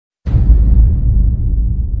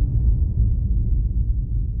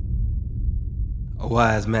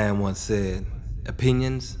wise man once said,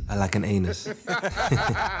 opinions are like an anus.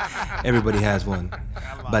 Everybody has one.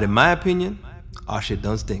 But in my opinion, our shit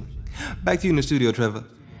don't stink. Back to you in the studio, Trevor.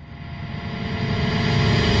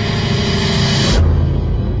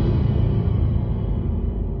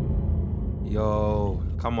 Yo,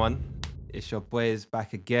 come on. It's your boys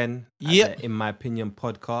back again. Yep. In my opinion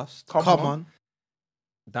podcast. Come on.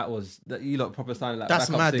 That was you lot proper sounded like That's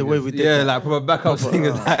backup mad the singers. way we did yeah, that. like proper backup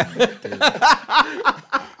singers.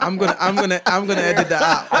 I'm gonna edit that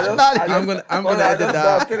out. I'm gonna edit that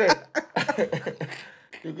out.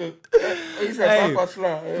 He said back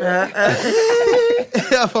slow.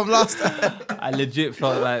 Yeah, from last time. I legit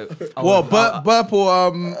felt like Burp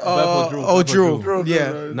or Drew.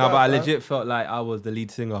 Yeah. No, but I legit felt like I was the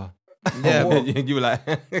lead singer. Yeah. You were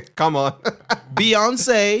like, come on.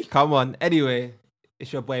 Beyonce. Come on. Anyway,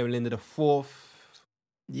 it's your boy Melinda the Fourth.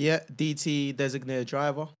 Yeah, DT designated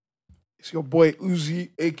driver. It's your boy Uzi,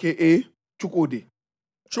 aka Chukwudi.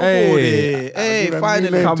 Hey,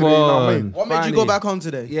 finally. Come on. What made you go back home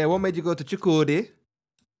today? Yeah, what made you go to Chukwudi?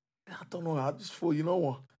 I don't know. I just thought, you know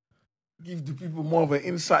what? Give the people more of an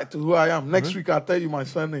insight to who I am. Next week, I'll tell you my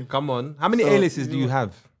surname. Come on. How many So, aliases do you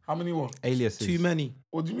have? How many what? Aliases. Too many.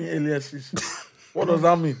 What do you mean aliases? What does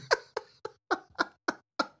that mean?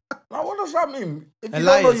 Now, what does that mean? If you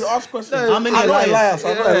Elias. don't know, you ask questions. How many I know Elias? Elias.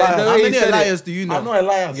 I know Yeah, Elias. the How way many you said Elias do you know? I know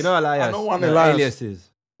Elias. You know Elias? I know one No, Elias. aliases.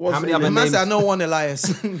 What's How many the other The man names? said, I know one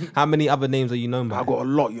Elias. How many other names are you known by? I got a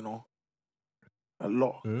lot, you know. A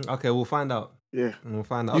lot. Okay, we'll find out. Yeah. We'll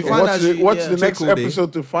find out. You Okay. find Watch out watch yeah. the next Chukwudi.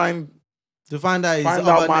 episode to find To find out his out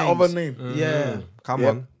other my names. other name. Yeah. Come Yep.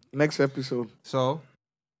 on. Next episode. So,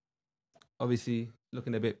 obviously,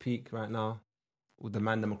 looking a bit peak right now with the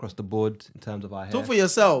man them across the board in terms of our hair. Talk for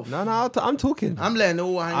yourself. No, I'm talking. I'm letting it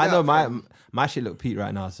all hang I know out. my shit look peak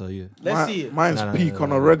right now, so you. Let's see it. Mine's No, peak no, on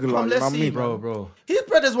no. a regular. Come, you let's know what I see, mean? Bro. His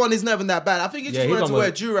brother's one is never that bad. I think he just Yeah, wanted his to one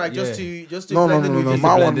wear was- durag yeah. just to No, blend in with no. his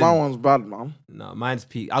My blend in. one's bad, man. No, mine's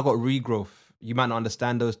peak. I got regrowth. You might not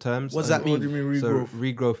understand those terms. What's that What mean? do you mean So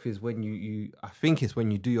regrowth? regrowth is when you I think it's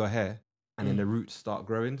when you do your hair and then the roots start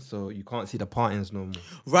growing, so you can't see the partings no more.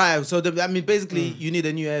 Right. So basically, you need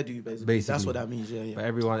a new hairdo. Basically, that's Basically. what that means. Yeah. But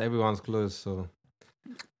everyone's closed, so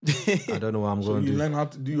I don't know what I'm So going to you do. learn how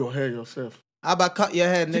to do your hair yourself. How about cut your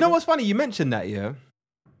hair? Do you know what's funny? You mentioned that, yeah.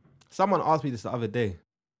 Someone asked me this the other day.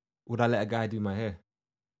 Would I let a guy do my hair?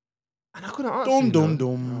 And I couldn't answer. you know.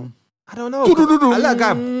 Dum. I don't know. 'cause I let a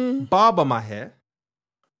guy barber my hair.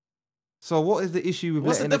 So what is the issue with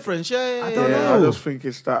What's the letting difference? Yeah. I don't Yeah, I know. just think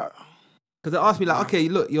it's that. Because they asked me like, okay,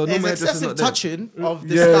 look, your normal There's hairdresser's excessive not there. touching of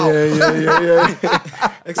the Yeah.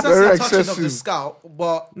 scalp. Excessive Very touching of the excessive. scalp,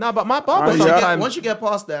 but No, but my barber Ah, yeah. sometimes. once you get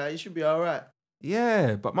past that, you should be all right.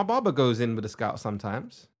 Yeah, but my barber goes in with the scalp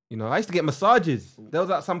sometimes. You know, I used to get massages. There was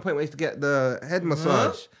at some point where I used to get the head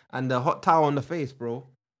massage and the hot towel on the face, bro.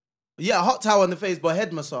 Yeah, hot towel on the face, but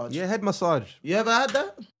head massage. Yeah, head massage. You ever had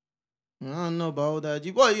that? I don't know about that.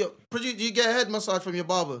 You get a head massage from your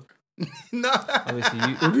barber? No. Obviously,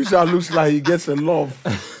 you. Producer looks like he gets a lot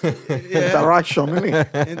of interaction,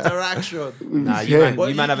 innit? Interaction. Nah, With you hair. man, Well,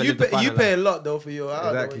 you man haven't you lived the pay, you final pay a life. lot though for your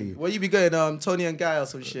Exactly. Where you be going? Tony and Guy or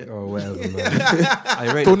some shit. Oh, whatever, man.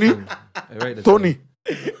 I rate Tony? the thing. I rate the Tony. thing.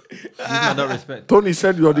 You man don't respect. Tony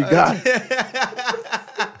said you're the guy.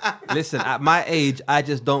 Listen, at my age, I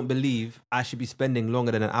just don't believe I should be spending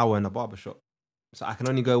longer than an hour in a barbershop. So I can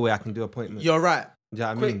only go where I can do appointments. You're right. Do you know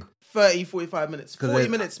what I Quick, mean? 30, 45 minutes. 'Cause 40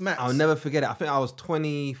 then minutes max. I'll never forget it. I think I was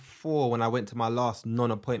 24 when I went to my last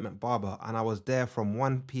non-appointment barber, and I was there from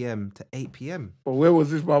 1 p.m. to 8 p.m. But where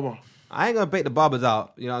was this barber? I ain't gonna bait the barbers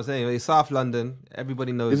out. You know what I'm saying? It's South London.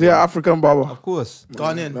 Everybody knows. Is he an that. African barber? Of course.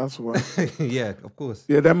 Gone in. That's why. Yeah, of course.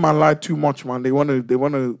 Yeah, them man lie too much, man. They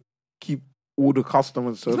wanna keep all the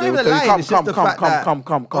customers. So It's not they'll even tell you, lying, come, it's just the fact that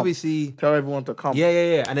come. Obviously, Tell everyone to come.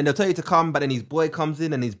 yeah. And then they'll tell you to come, but then his boy comes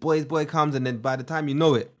in and his boy's boy comes, and then by the time you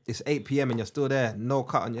know it, it's 8 p.m. and you're still there. No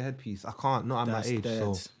cut on your headpiece. I can't, not at That's my age. dead.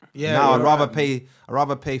 So Yeah, now you're I'd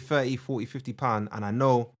rather pay 30, 40, 50 pounds, and I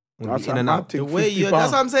know I'm gonna That's be in a and mad out. thing. The way 50 you, that's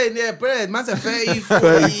pounds. what I'm saying. Yeah, bread. Man said 30,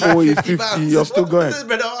 40, 50, pounds. you're still going.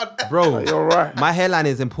 Bro, You're right. my hairline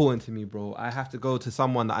is important to me, bro. I have to go to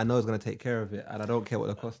someone that I know is gonna take care of it, and I don't care what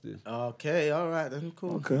the cost is. Okay, all right, then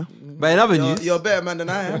cool. Okay. But in other news, You're a better man than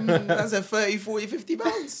I am. I said 30, 40, 50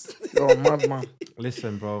 pounds. You're a madman.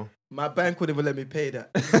 listen, bro. My bank wouldn't even let me pay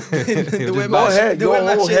that. Your the way whole my, hair- the way your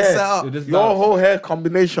my whole shit's hair. set up. You're just Your about- whole hair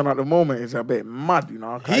combination at the moment is a bit mad, you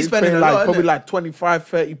know. He's You're spending paying a like lot, probably innit? like 25,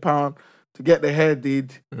 30 pounds to get the hair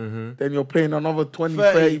did. Mhm. Then you're paying another 20,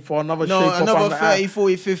 30. 30 for another No, shape up another on the 30, eye.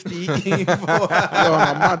 40, 50. You're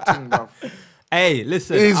on a mad thing, bro. Hey,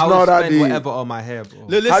 listen, It's I will not that spend deep. whatever on my hair, bro.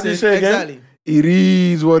 Listen, How do you say it again? exactly. It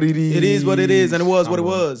is what it is. It is what it is, and it was what it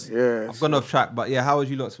Come on. was. Yeah. I've gone off track, but yeah, how was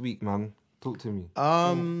you lot's week, man? Talk to me.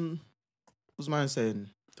 What's mine saying?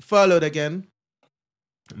 Furloughed again.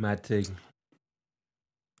 Mad thing.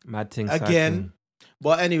 Again. cycling.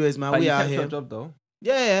 But anyways, man, But we you out kept here. your job though.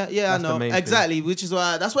 Yeah, I That's the know main thing. exactly. Which is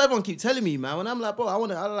why that's what everyone keeps telling me, man. When I'm like, bro,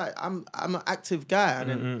 I'm an active guy, and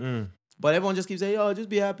then, but everyone just keeps saying, yo, just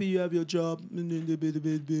be happy you have your job.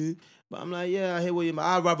 But I'm like, yeah, I hear what you mean.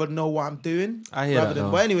 I'd rather know what I'm doing. I hear that,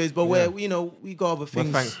 though. But anyways, but Yeah. we got other We're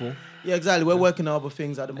things. thankful. Yeah, exactly. We're working on other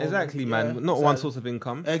things at the moment. Exactly, man. Yeah, Not exactly. one source of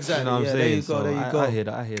income. Exactly. You know what I'm Yeah, saying? there you go. So There you go.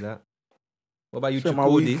 I hear that. What about you, So my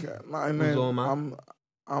week, Chukudi? man, Uzoma?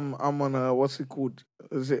 I'm on a, what's it called?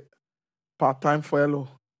 Is it part-time furlough?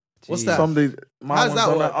 What's Jeez. that? Some days, mine How's was that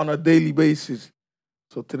on work? on a daily basis.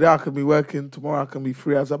 So today I can be working, tomorrow I can be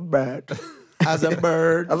free as a bird. As a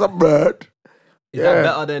bird. As a bird. Is that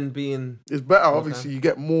better than being... It's better, Okay. obviously. You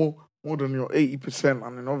get more than your 80%,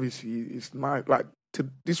 and then obviously it's nice. Like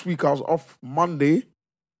this week I was off Monday,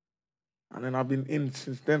 and then I've been in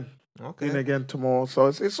since then. In Okay. again tomorrow, so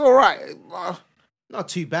it's all right. Not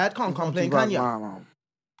too bad. Can't It's not complain, too bad, can you? nah.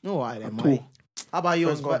 All right then, At mate. all. How about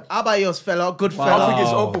yours? Thank God. How about yours, fella? Good Wow. I don't fella. think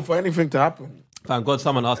it's Oh. open for anything to happen. Thank God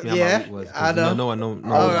someone asked me how Yeah, my week was. 'cause, I know. No one I was All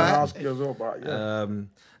gonna right. ask you as well, but yeah.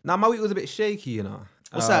 Now my week was a bit shaky, you know.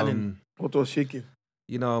 What's happening? What was shaking?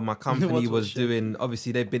 You know, my company What was was shaky? doing...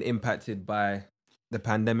 Obviously, they've been impacted by the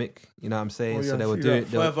pandemic. You know what I'm saying? Oh, yeah, so they I were see doing...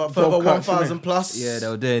 that. They were, Further Job cuts, 1,000 plus. yeah, they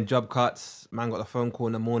were doing job cuts. Man got the phone call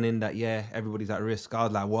in the morning that, yeah, everybody's at risk. I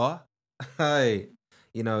was like, what? Hey,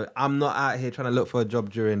 you know, I'm not out here trying to look for a job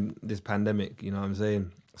during this pandemic. You know what I'm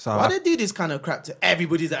saying? So Why they do this kind of crap to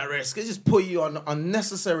everybody's at risk? It just put you on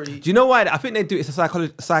unnecessary. do you know why? I think they do. It's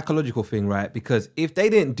a psychological thing, right? Because if they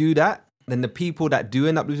didn't do that, then the people that do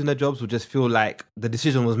end up losing their jobs will just feel like the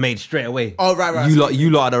decision was made straight away. Oh, right. You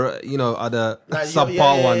lot are the Like,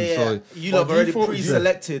 subpar ones. So you lot have already default-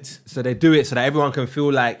 pre-selected. they do it so that everyone can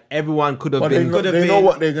feel like everyone could have But been. they know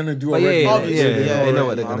what they're gonna do But already. Obviously, they know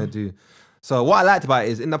what they're man. gonna do. So what I liked about it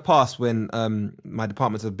is in the past when my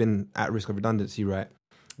departments have been at risk of redundancy, right?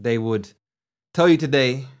 They would tell you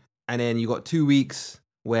today, and then you got 2 weeks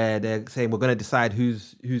where they're saying we're gonna decide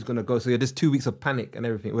who's gonna go. So you're just 2 weeks of panic and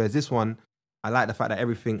everything. Whereas this one, I like the fact that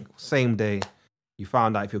everything same day you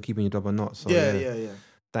found out if you're keeping your job or not. So Yeah.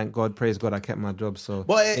 thank God, praise God, I kept my job. So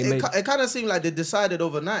But made- it kind of seemed like they decided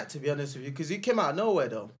overnight, to be honest with you, because it came out of nowhere,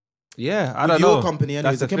 though. yeah, I With don't your know. company,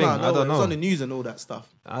 anyways, That's it the came thing. out of I nowhere. don't It was know. on the news and all that stuff.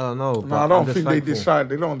 I don't know. No, but I I'm don't just think thankful. they decide.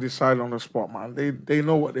 They don't decide on the spot, man. They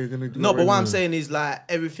know what they're gonna do. No, but what I'm already. saying is like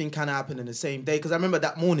everything kind of happened in the same day. Because I remember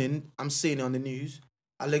that morning, I'm seeing it on the news.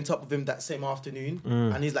 I linked up with him that same afternoon,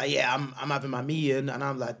 and he's like, "Yeah, I'm having my meeting," and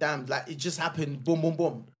I'm like, "Damn!" Like it just happened, boom, boom,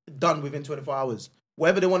 boom, done within 24 hours.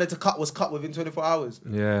 Whatever they wanted to cut was cut within 24 hours.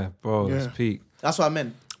 Yeah, bro, Yeah. it's peak. That's what I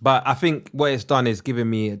meant. But I think what it's done is given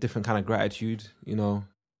me a different kind of gratitude. You know,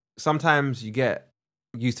 sometimes you get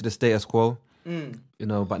used to the status quo, you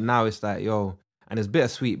know, but now it's like, yo, and it's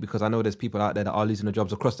bittersweet because I know there's people out there that are losing their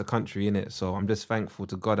jobs across the country, innit? So I'm just thankful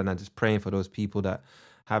to God and I'm just praying for those people that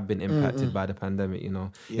have been impacted by the pandemic, you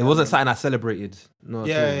know. Yeah, it wasn't something I celebrated. No,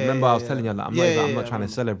 Yeah, at all. yeah, Remember yeah, I was yeah. telling you, like, I'm Yeah, not yeah, trying yeah.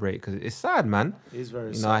 to celebrate because it's sad, man. It's very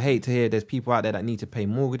You sad. know, I hate to hear there's people out there that need to pay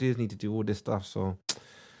mortgages, need to do all this stuff. So,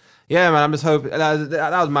 yeah, man, I'm just hoping. That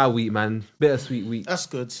was my week, man. Bittersweet week. That's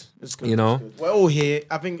good. It's good. You know? It's good. We're all here.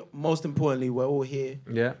 I think most importantly, we're all here.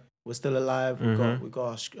 Yeah. We're still alive. We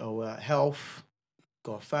got our health,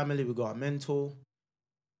 got our family, we got our mental.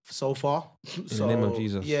 So far, in the name of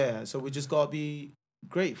Jesus. Yeah, so we just gotta be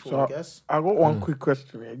grateful, So I guess. I got one quick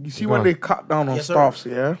question here. You see, Go when on. they cut down on Yes, sir. staffs,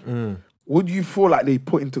 yeah, Mm. what do you feel like they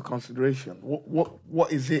put into consideration?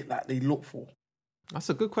 What is it that they look for? That's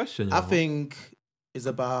a good question. You I know. think it's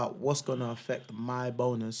about what's gonna affect my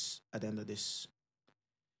bonus at the end of this.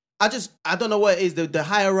 I don't know what it is. The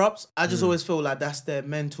higher ups, I just always feel like that's their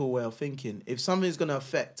mental way of thinking. If something's gonna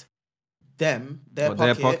affect them, their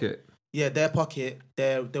pocket, yeah, their pocket,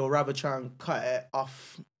 they'll rather try and cut it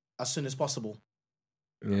off as soon as possible.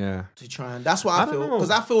 Yeah. To try and that's what I I don't feel, know.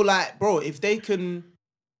 because I feel like, bro, if they can,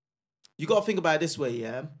 you gotta think about it this way,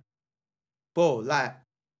 yeah, bro, like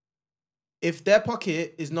if their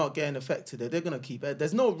pocket is not getting affected, they're gonna keep it.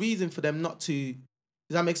 There's no reason for them not to.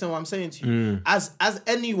 Does that make sense? What I'm saying to you? As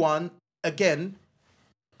anyone again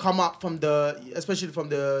come up from especially from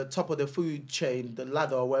the top of the food chain, the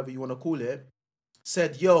ladder or whatever you want to call it,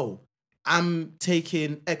 said, "Yo, I'm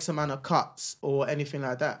taking X amount of cuts or anything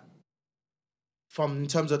like that." From in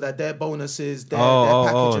terms of their bonuses, their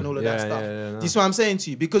package and all of that stuff. Yeah, Do you see what I'm saying to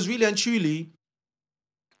you? Because really and truly,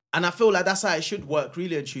 And I feel like that's how it should work,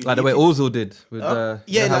 really and truly. Like the way Ozil did with the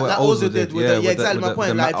like Ozil did with the exactly my point.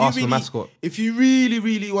 The like Arsenal mascot. If you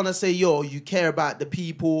really want to say, yo, you care about the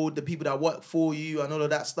people that work for you and all of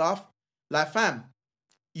that stuff, like fam,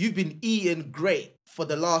 you've been eating great for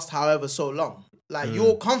the last however so long. Like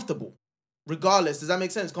you're comfortable, regardless. Does that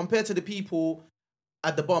make sense? Compared to the people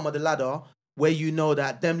at the bottom of the ladder, where you know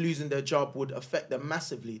that them losing their job would affect them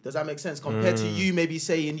massively. Does that make sense? Compared to you maybe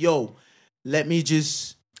saying, yo, let me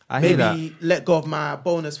just maybe let go of my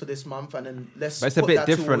bonus for this month and then let's. But it's a bit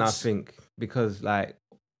different, I think, because like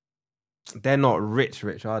they're not rich,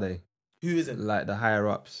 are they? Who isn't? Like the higher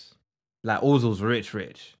ups. Like Ozil's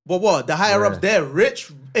rich. But what? The higher ups, they're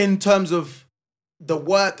rich in terms of the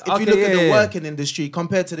work. If you look at the working industry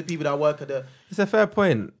compared to the people that work at the. It's a fair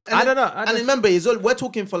point. I don't know. And remember, we're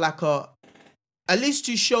talking for like at least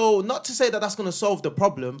to show, not to say that that's going to solve the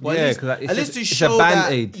problem, but at least to show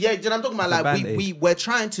that. Yeah, you know, I'm talking about like we're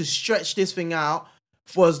trying to stretch this thing out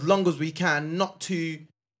for as long as we can, not to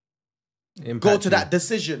go to that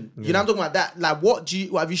decision. You know, I'm talking about that. Like,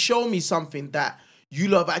 have you shown me something that you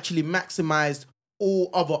lot have actually maximized all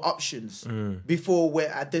other options before we're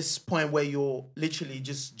at this point where you're literally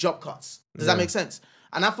just job cuts? Does that make sense?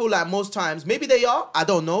 And I feel like most times, maybe they are, I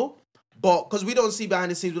don't know. But because we don't see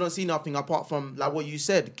behind the scenes, we don't see nothing apart from like what you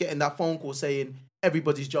said, getting that phone call saying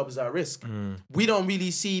everybody's job is at risk. We don't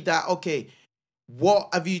really see that. Okay, what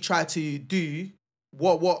have you tried to do?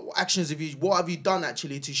 What actions what have you done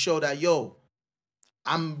actually to show that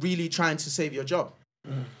I'm really trying to save your job?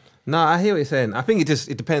 No, I hear what you're saying. I think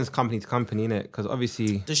it depends company to company, innit? Because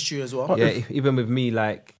obviously that's true as well. Yeah, even with me,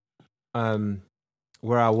 like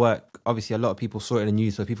where I work, obviously a lot of people saw it in the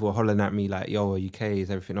news, so people were hollering at me like, yo, UK, is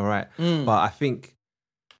everything all right? But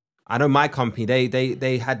I know my company,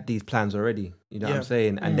 they had these plans already, you know what I'm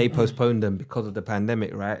saying? And they postponed them because of the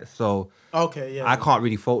pandemic, right? So I can't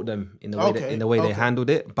really fault them in the way they handled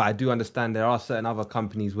it. But I do understand there are certain other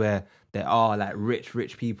companies where there are like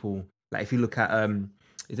rich people. Like if you look at,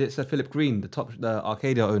 is it Sir Philip Green, the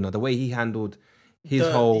Arcadia owner, the way he handled his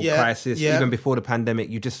whole crisis, even before the pandemic,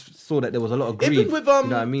 you just saw that there was a lot of greed. Even with you know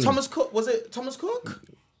what I mean? Thomas Cook, was it Thomas Cook?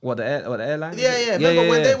 What the airline? Yeah. Remember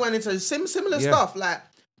when they went into similar stuff, like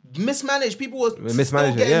mismanaged, people were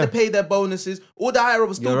still getting to pay their bonuses. All the higher ups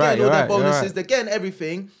were still getting all their bonuses. They're getting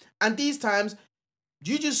everything. And these times,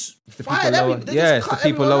 you just fired everyone. It's the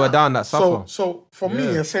people lower down that suffer. So for me,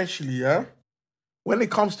 essentially, when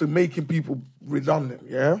it comes to making people redundant,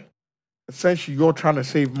 essentially you're trying to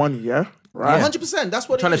save money, right? 100%. That's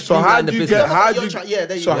what it is. So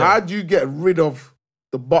how do you get rid of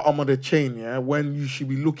the bottom of the chain, when you should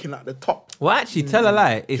be looking at the top? Well, actually, tell a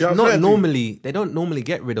lie. It's not normally. They don't normally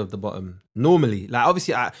get rid of the bottom. Normally, like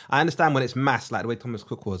obviously, I understand when it's mass, like the way Thomas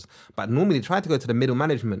Cook was, but normally try to go to the middle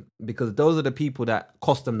management because those are the people that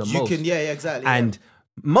cost them the most. Exactly. And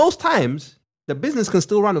most times, the business can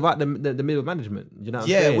still run without the middle management. You know what I'm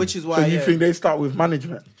saying? Which is why. So you think they start with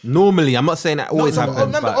management? Normally, I'm not saying that always happens.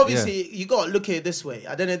 Remember, but, obviously, you got to look at it this way.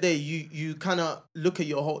 At the end of the day, you kind of look at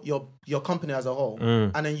your company as a whole,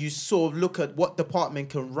 and then you sort of look at what department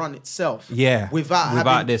can run itself. Yeah,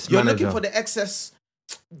 without this you're manager. Looking for the excess.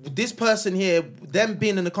 This person here, them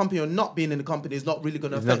being in the company or not being in the company is not really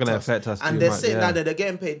going to affect us. And they're sitting down there, they're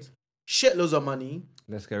getting paid shitloads of money.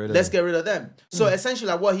 Let's get rid of them. So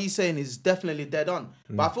essentially, like what he's saying is definitely dead on.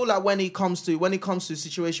 But I feel like when it comes to a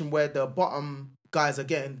situation where the bottom guys are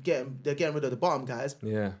getting rid of the bottom guys,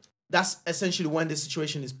 that's essentially when the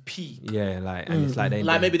situation is peak. Yeah, like and it's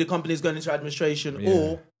like maybe the company is going into administration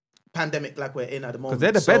or pandemic like we're in at the moment.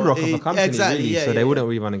 Because they're the bedrock of a company, really, so they wouldn't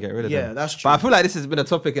really want to get rid of them. Yeah, that's true. But I feel like this has been a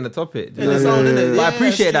topic in the topic. But I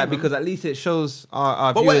appreciate that because at least it shows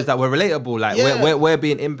our viewers that we're relatable. Like we're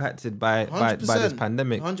being impacted by this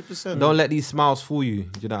pandemic. 100%. Don't let these smiles fool you.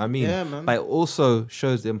 Do you know what I mean? Yeah, man. But it also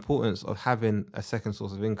shows the importance of having a second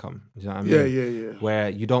source of income. Do you know what I mean? Yeah. Where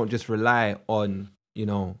you don't just rely on,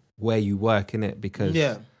 where you work, innit?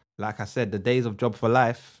 Because like I said, the days of job for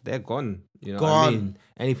life, they're gone. You know what I mean?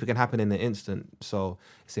 Anything can happen in an instant. So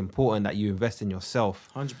it's important that you invest in yourself.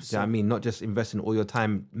 100%. You know what I mean? Not just investing all your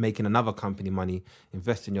time making another company money,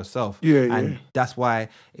 invest in yourself. And that's why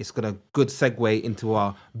it's got a good segue into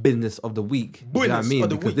our business of the week. You know what I mean?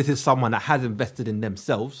 Because this is someone that has invested in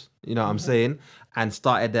themselves, you know what I'm saying? And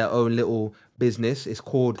started their own little business. It's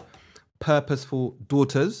called Purposeful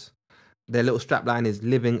Daughters. Their little strapline is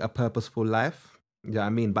living a purposeful life. You know what I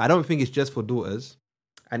mean? But I don't think it's just for daughters.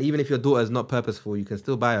 And even if your daughter is not purposeful, you can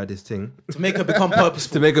still buy her this thing. To make her become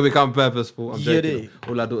purposeful. I'm joking.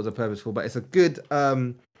 All our daughters are purposeful. But it's a good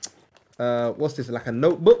what's this? Like a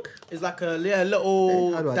notebook? It's like a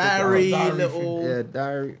little How do I diary, take that? little Yeah,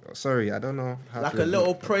 diary. Sorry, I don't know. How like to a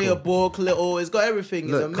little prayer book. Little. It's got everything.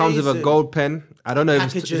 It's Look, amazing. comes with a gold pen. I don't know if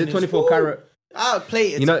it's, is Packaging it is- 24 Woo! carat. I'll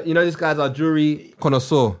play it. You know, these guys are jewelry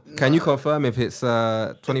connoisseur. Can you confirm if it's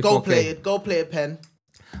 24K? Gold plated pen.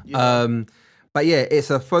 You know. But yeah,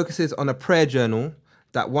 focuses on a prayer journal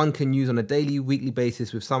that one can use on a daily, weekly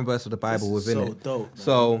basis with some verse of the Bible This is within so it. dope, man.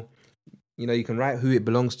 So, you can write who it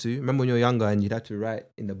belongs to. Remember when you're younger and you'd have to write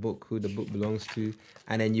in the book who the book belongs to,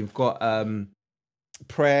 and then you've got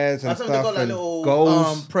prayers and I stuff think they got like and little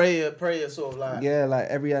goals. prayer sort of like Yeah, like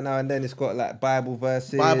every now and then it's got like Bible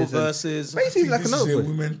verses. Bible and- verses. Basically, like a This is a notebook.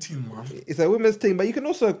 women team, man. It's a women's thing, but you can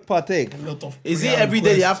also partake. A lot of Is prayer it every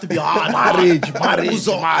day you requests. have to be hard? Marriage.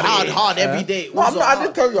 Uzo, hard every day. No, Uzo, I didn't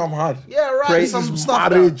hard. tell you I'm hard. Yeah, right. Pray- Some This is stuff.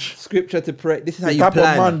 marriage. Scripture to pray. This is how The you type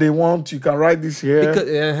plan. of man they want, you can write this here.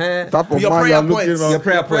 Because, Type of Your man prayer you're looking points. on. your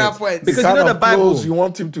prayer prayer points. points. Because the you kind know the of clothes Bible. you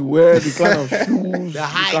want him to wear, the kind of shoes. The you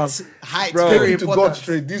height, can Bro. very take it to God important.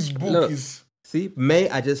 straight. This book Look. is. See, May,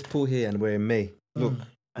 I just pull here and we're in May. Look,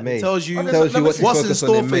 And May. it tells you, Tells you what to what's in focus on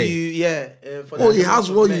store in for May. you. Yeah. For Oh, that he has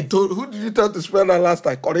month what of you May. told. Who did you tell to spell that last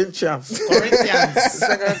time? Corinthians. Corinthians.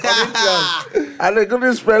 Second Corinthians. And they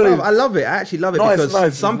couldn't spell it. I love it. I actually love it No, it's because nice,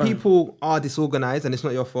 it's some nice. people are disorganized and it's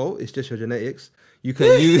not your fault. It's just your genetics. You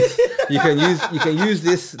can use you can use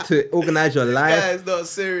this to organize your life. Yeah, it's not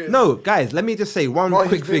serious. No, guys, let me just say one No,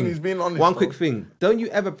 quick thing. he's being honest, One though. quick thing. Don't you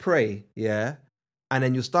ever pray, yeah? And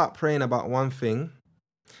then you start praying about one thing.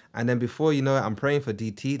 And then before you know it, I'm praying for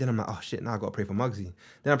DT. Then I'm like, oh shit, now I gotta pray for Muggsy.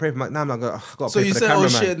 Then I pray for Muggsy. Now I'm like, oh, I gotta So pray you for the said, "Oh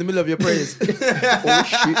cameraman. shit" in the middle of your prayers. Oh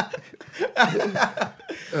shit.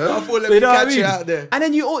 I thought let So me you know what I catch you mean? out there. And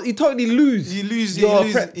then you totally lose. You lose. your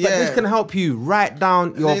But But this can help you write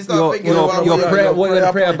down your then you start thinking about your what prayer. your What you're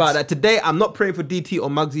gonna prayer pray about points. that. Today I'm not praying for DT or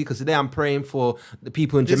Muggsy because today I'm praying for the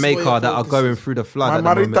people in This is what Jamaica your that are focus going is. through the flood. My at the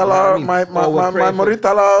moment, you know what I marital, mean? my Or we're my praying for-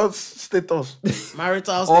 marital status.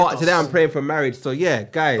 marital Or status. today I'm praying for marriage. So yeah,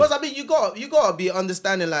 guys. Because I mean, you gotta be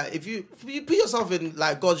understanding. Like, if you put yourself in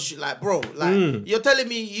like God's shit, like, bro, like you're telling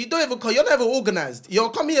me you're not even organized. You're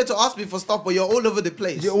coming here to ask me for stuff, but you're all over the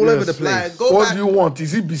place. You're all over the Yes. place. Like, go What back. do you want?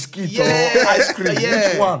 Is it biscuit Yeah, or ice cream? yeah.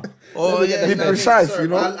 Which one? Oh yeah, Be no, precise, sorry, you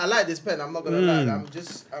know? I like this pen. I'm not gonna lie.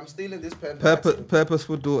 I'm stealing this pen.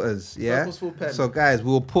 Purposeful daughters, yeah. Purposeful pen. So guys,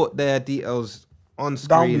 we'll put their details on Down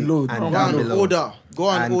screen below, and down down Down below. order. Go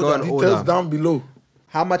on And go order. on Details order. down below.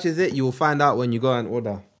 How much is it? You will find out when you go and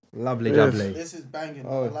order. Lovely, Yes. lovely. This is banging.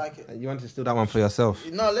 Oh, I like it. You want to steal that one for yourself?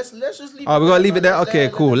 No, let's just leave. Oh, we're gonna leave it there. man. Okay,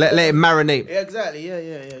 cool. Let it marinate. Yeah, exactly. Yeah.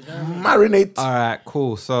 You know what I mean? Marinate. All right,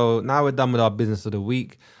 cool. So now we're done with our business of the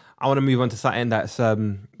week. I want to move on to something that's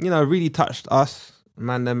really touched us,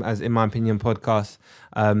 Mandem, as in my opinion, podcast.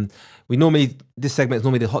 This segment is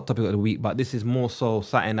normally the hot topic of the week, but this is more so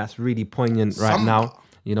something that's really poignant right now.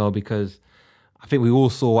 Because I think we all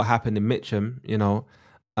saw what happened in Mitcham.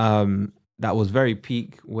 That was very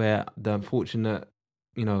peak, where the unfortunate,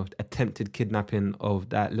 attempted kidnapping of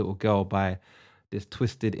that little girl by this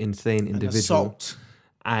twisted, insane An individual. assault.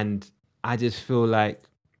 And I just feel like,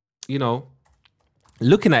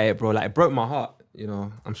 looking at it, bro, like it broke my heart.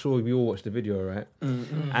 I'm sure we all watched the video, right?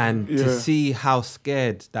 And to Yeah. see how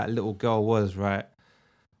scared that little girl was, right?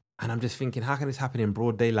 And I'm just thinking, how can this happen in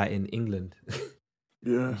broad daylight in England? Yeah.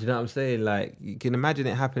 Do you know what I'm saying? Like, you can imagine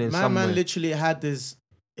it happening My somewhere. man literally had his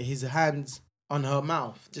hands on her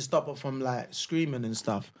mouth to stop her from like screaming and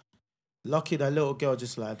stuff. Lucky that little girl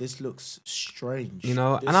just like, this looks strange. and This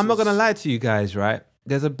I'm not is- gonna lie to you guys, right?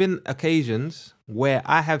 There's been occasions where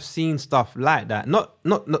I have seen stuff like that. Not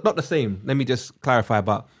the same. Let me just clarify.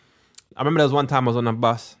 But I remember there was one time I was on a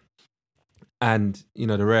bus, and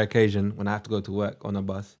the rare occasion when I have to go to work on a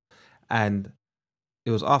bus, and it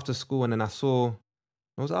was after school, and then it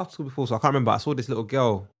was after school before, so I can't remember. I saw this little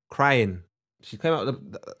girl crying. She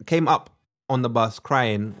came up on the bus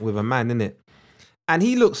crying with a man in it, and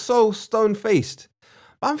he looked so stone faced.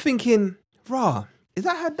 I'm thinking, rah. Is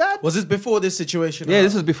that her dad? Was this before this situation? Yeah,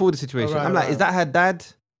 this was before the situation. Alright, I'm like, alright. is that her dad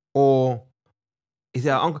or is it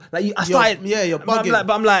her uncle? Like, I started. You're bugging.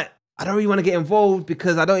 I'm like, I don't really want to get involved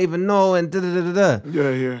because I don't even know and da da da da.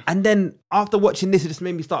 Yeah. And then after watching this, it just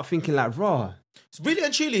made me start thinking like, raw. Really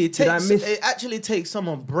and truly, it actually takes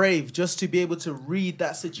someone brave just to be able to read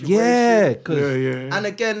that situation. Yeah, because Yeah. And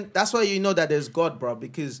again, that's why you know that there's God, bro.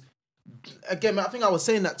 Because again, I think I was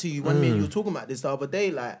saying that to you when me and you were talking about this the other day.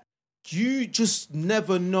 Like, you just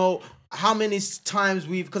never know how many times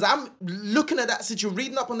because I'm looking at that situation,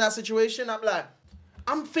 reading up on that situation.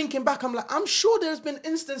 I'm thinking back. I'm sure there's been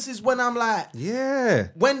instances when I'm like, yeah,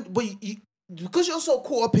 because you're so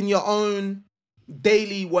caught up in your own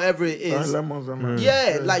daily whatever it is. Dilemmas and that.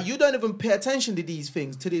 Yeah, like you don't even pay attention to these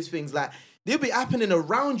things. Like they'll be happening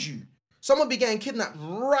around you. Someone be getting kidnapped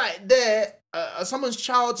right there. Someone's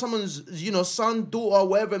child, someone's son, daughter,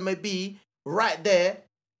 whatever it may be, right there,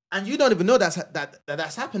 and you don't even know that's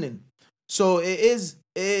happening. So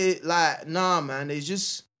like nah, man. It's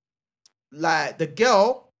just like the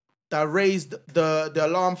girl that raised the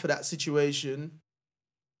alarm for that situation.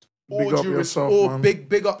 Big up yourself, man.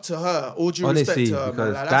 Big up to her. All due Honestly, respect to her,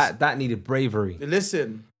 because man. Like, that needed bravery.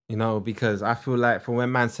 Listen, because I feel like from when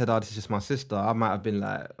man said, "Oh, this is just my sister," I might have been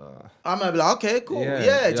like, I might be like, okay, cool, Yeah,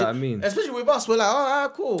 yeah. you know what I mean? Especially with us, we're like, all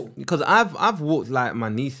right, cool. because I've walked like my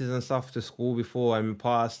nieces and stuff to school before and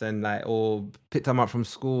passed and like or picked them up from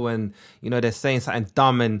school and they're saying something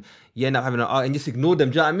dumb and you end up having and just ignore them.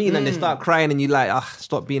 Do you know what I mean? And they start crying and you like,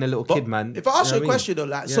 stop being a little kid, man. If I ask you a what I mean? question though,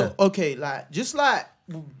 like, so okay, like just like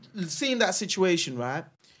seeing that situation, right?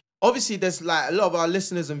 Obviously, there's like a lot of our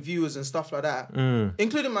listeners and viewers and stuff like that,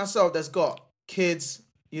 including myself, that's got kids,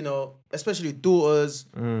 especially daughters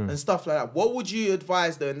and stuff like that. What would you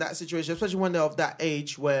advise though in that situation, especially when they're of that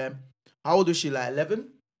age where, how old was she? Like 11?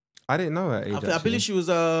 I didn't know her age. I believe she was.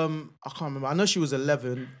 I can't remember. I know she was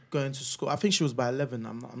 11 going to school. I think she was by 11.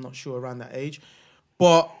 I'm not sure around that age,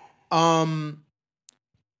 but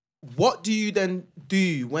what do you then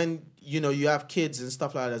do when you have kids and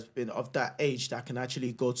stuff like that that's been of that age that can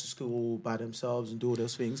actually go to school by themselves and do all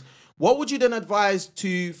those things? What would you then advise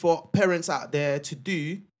for parents out there to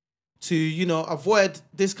do to avoid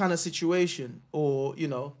this kind of situation? Or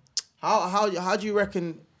how do you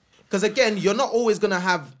reckon? Because again, you're not always gonna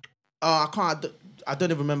have. I don't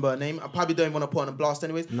even remember her name. I probably don't even want to put on a blast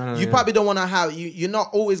anyways. You probably don't want to have. You're not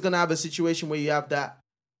always gonna have a situation where you have that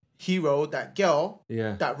hero, that girl,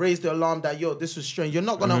 that raised the alarm that this was strange. You're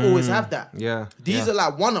not gonna always have that. Yeah. These are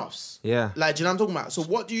like one-offs. Yeah. Like, do you know what I'm talking about? So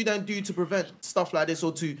what do you then do to prevent stuff like this,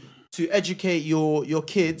 or to educate your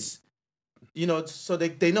kids, so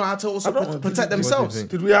they know how to also protect themselves?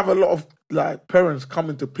 Did we have a lot of like parents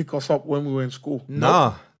coming to pick us up when we were in school?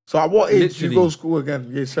 Nah. So at what age do you Literally. go to school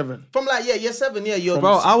again? Year 7? From like year 7, you're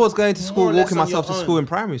Bro, I was going to school, more or less walking on myself to your school own. in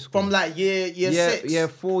primary school. From like year 6. Year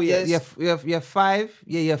 4, Yes. year 5,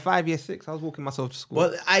 year 5, year 6. I was walking myself to school.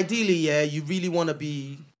 Well, ideally, you really want to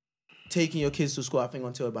be taking your kids to school. I think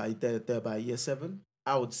until about they're by year 7.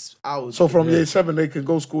 I would. So from year 7, they can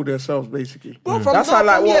go school themselves, basically. Bro, from That's not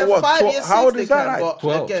like from what? year What? 5, year 6, How old they is that? can, Like but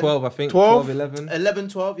 12, again, 12, I think. 12? 12, 11. 11,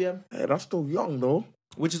 12, yeah. Yeah, that's still young though.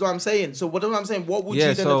 Which is what I'm saying. So what am I saying? What would you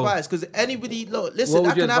then so- advise? Because anybody, look, listen, What would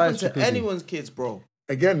that you can happen advise to to people? anyone's kids, bro.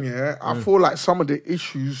 Again, I feel like some of the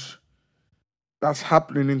issues that's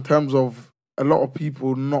happening in terms of a lot of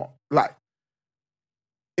people not like.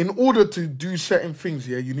 In order to do certain things,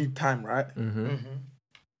 you need time, right? Mm-hmm.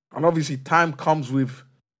 And obviously, time comes with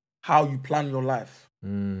how you plan your life,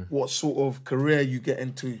 Mm. what sort of career you get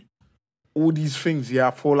into. All these things, I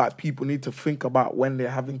feel like people need to think about when they're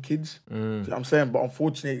having kids. Do you know what I'm saying? But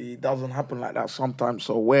unfortunately, it doesn't happen like that sometimes.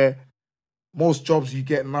 So where most jobs you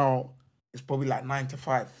get now is probably like 9 to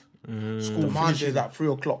 5. School finishes at 3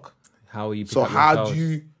 o'clock. How are you? So protect how yourselves? do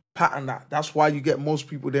you pattern that? That's why you get most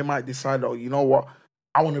people, they might decide, oh, you know what?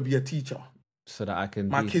 I want to be a teacher. So that I can.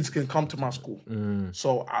 My be... kids can come to my school.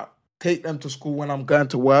 So I take them to school when I'm going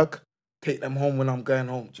to work, take them home when I'm going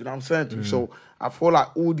home. Do you know what I'm saying to you? So I feel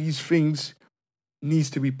like all these things needs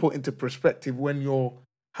to be put into perspective when you're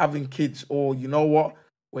having kids, or you know what?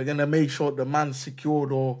 We're going to make sure the man's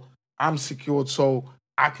secured or I'm secured so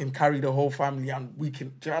I can carry the whole family and we can,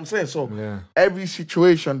 do you know what I'm saying? So every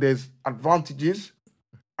situation, there's advantages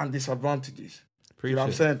and disadvantages. Do you know what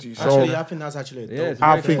I'm saying to you? Actually, So I think that's actually it's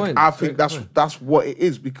dope. a great point. I It's a think great point. that's what it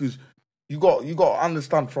is, because you got to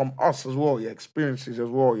understand from us as well, experiences as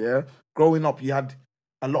well, Growing up, you had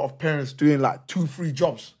a lot of parents doing like 2-3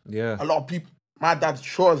 jobs. Yeah. A lot of people. My dad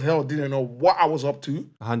sure as hell didn't know what I was up to.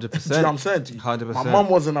 100%. Do you know what I'm saying to you? 100%. My mum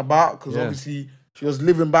wasn't about, because Yeah. obviously she was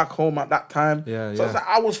living back home at that time. Yeah, so it's like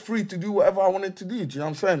I was free to do whatever I wanted to do. Do you know what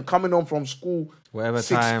I'm saying? Coming home from school, Whatever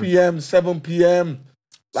 6 time. p.m., 7 p.m.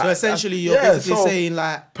 So essentially, you're basically saying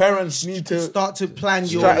like parents need to start to plan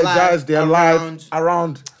your strategize life their life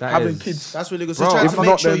around That having is- kids. That's really good. So Bro, try if to make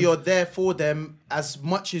not, sure then- you're there for them as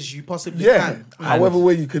much as you possibly Yeah, can. however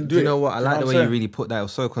way you can do Do it. you know what? I Do like know the what way I'm you saying? really put that. It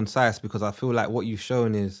was so concise, because I feel like what you've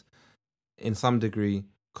shown is, in some degree,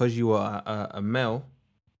 because you are a male,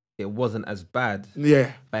 it wasn't as bad.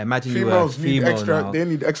 Yeah. But imagine Females you were a female need extra. now, They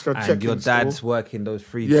need extra and check-ins. your dad's still. working those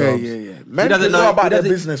 3 Yeah, jobs. yeah, yeah. Men doesn't can know- know about he their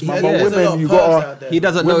doesn't- business, man. yeah, But there's a lot women, of you perks gotta. out there. He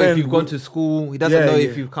doesn't know if Women- you've gone to school. He doesn't Yeah, know yeah.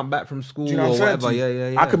 if you've come back from school Do you know or what I'm saying whatever. to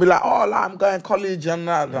you? Yeah. I could be like, oh, like, I'm going to college and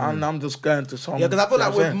that, and I'm just going to some. Yeah, because I feel you know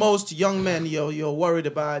like what I'm with saying? most young men, you're worried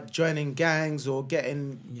about joining gangs or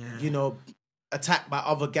getting, attacked by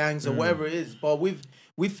other gangs or whatever it is. But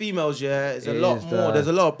with females, it's a It lot is more. There's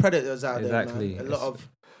a lot of predators out Exactly. there, man. A lot of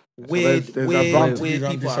So weird there's advantages weird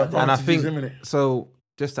and people out there. disadvantages, And I think isn't it? so.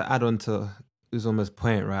 Just to add on to Uzoma's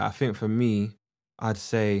point, right? I think for me, I'd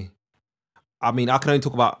say, I mean, I can only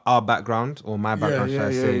talk about our background or my background. should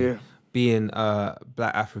I say? Being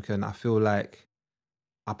Black African, I feel like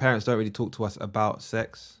our parents don't really talk to us about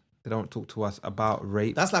sex. They don't talk to us about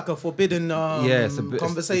rape. That's like a forbidden It's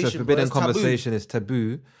conversation. a forbidden bro. It's taboo. conversation. It's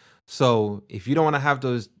taboo. So if you don't want to have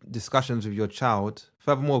those discussions with your child,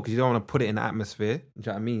 furthermore, because you don't want to put it in the atmosphere, do you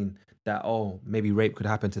know what I mean? That, maybe rape could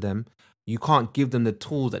happen to them. You can't give them the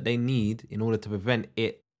tools that they need in order to prevent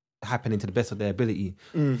it happening to the best of their ability.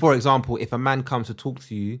 For example, if a man comes to talk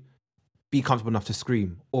to you, be comfortable enough to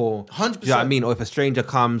scream. Or, 100%. do you know what I mean? Or if a stranger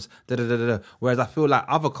comes, da-da-da-da-da. Whereas I feel like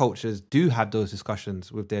other cultures do have those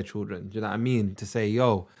discussions with their children. Do you know what I mean? To say,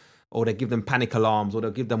 or they give them panic alarms, or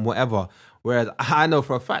they'll give them whatever. Whereas I know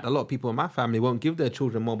for a fact, a lot of people in my family won't give their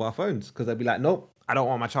children mobile phones because they'll be like, nope, I don't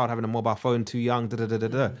want my child having a mobile phone too young,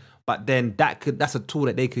 da-da-da-da-da. But then that's a tool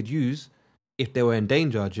that they could use if they were in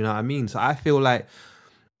danger. Do you know what I mean? So I feel like,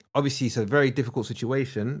 obviously, it's a very difficult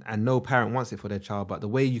situation and no parent wants it for their child. But the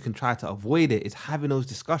way you can try to avoid it is having those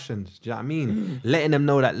discussions. Do you know what I mean? Letting them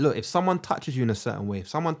know that, look, if someone touches you in a certain way, if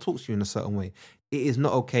someone talks to you in a certain way, it is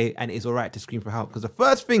not okay and it is all right to scream for help. Because the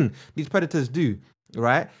first thing these predators do,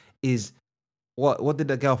 right, is what did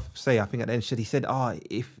the girl say? I think at the end, he said,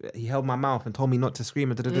 if he held my mouth and told me not to scream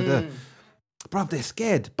and da-da-da-da. Bruv, they're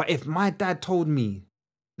scared. But if my dad told me,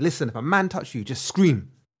 listen, if a man touched you, just scream.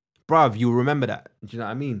 Bruv, you'll remember that. Do you know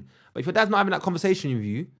what I mean? But if your dad's not having that conversation with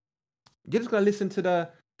you, you're just gonna listen to the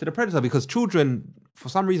predator because children, for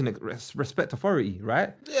some reason, respect authority,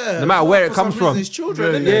 right? Yeah. No matter where it comes from. It's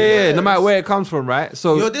children. Yeah. No matter where it comes from, right?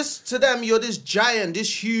 So You're this giant,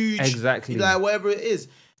 this huge. Exactly. Like whatever it is.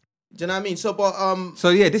 Do you know what I mean? So, but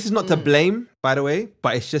So yeah, this is not to blame, by the way,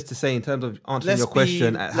 but it's just to say in terms of answering your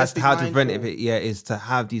question, let's be how to prevent mindful. it. Yeah, is to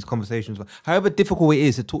have these conversations. However difficult it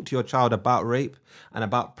is to talk to your child about rape and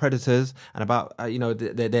about predators and about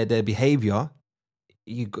their behavior.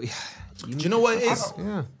 do you know what it is?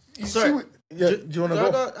 Yeah. Sorry. Do you want to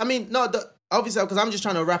go? I mean, no. Obviously, because I'm just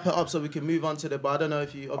trying to wrap it up so we can move on to the. But I don't know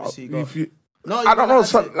if you obviously got. No, I don't know.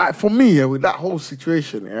 So, like for me, with that whole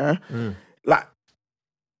situation, like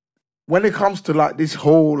when it comes to like this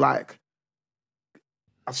whole like,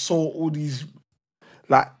 I saw all these,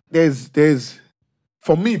 like there's,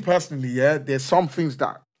 for me personally, there's some things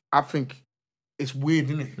that I think it's weird,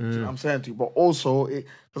 isn't it? Do you know what I'm saying to you? But also,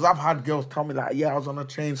 because I've had girls tell me like, I was on a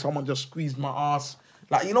train, someone just squeezed my ass.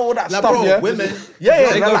 Like, you know all that Like, stuff, bro, women,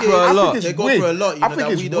 they go like, through a I lot. think it's They go weird. through a lot, you I know, think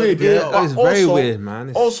that it's we don't weird, even yeah. know. But It's very weird, man.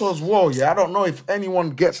 It's- Also as well, I don't know if anyone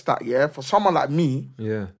gets that, for someone like me,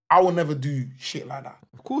 Yeah. I will never do shit like that.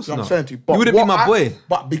 Of course You know not. what I'm saying to you? You wouldn't be what my boy.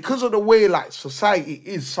 But because of the way like society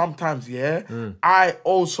is sometimes, I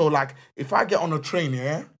also like if I get on a train,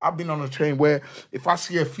 I've been on a train where if I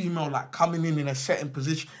see a female like coming in a certain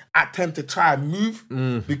position, I tend to try and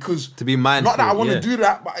move because To be mindful, Not that I want to yeah. do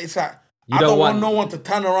that, but it's like You I don't don't want want- no one to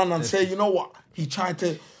turn around and say, you know what, he tried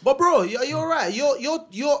to. But bro, you're right.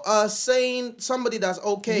 You're saying somebody that's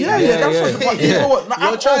okay. Yeah, that's what. But you know what?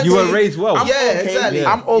 You're trying You to- were raised well. I'm Yeah, okay. exactly.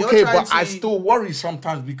 I'm You're okay, trying but I to- still worry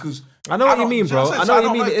sometimes because I know what you don't- mean, do know bro. what I'm I know saying? what you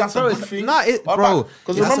So mean. if that's Bro, a good it's- thing. nah, bro.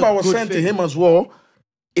 Because That's remember, a I was good saying to thing. him as well,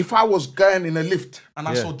 if I was going in a lift and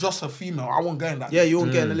I Yeah. saw just a female, I won't go in that. Yeah, you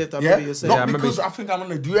won't get in the lift. I Yeah, remember you saying. not I remember because you- I think I'm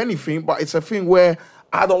gonna do anything, but it's a thing where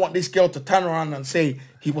I don't want this girl to turn around and say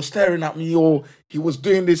he was staring at me or he was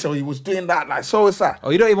doing this or he was doing that. Like, so it's that. Oh,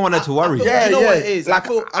 you don't even want her to worry. Yeah. you know what it is? I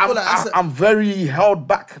feel like that's I'm very held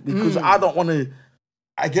back because I don't want to.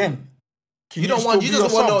 Again, can You don't want. You still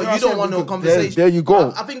just be want yourself? no. You don't want no Because conversation. There you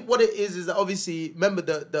go. I think what it is that obviously remember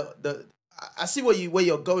the. I see where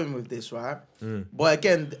you're going with this, right? But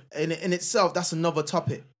again, in itself, that's another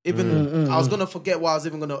topic. Even I was gonna forget what I was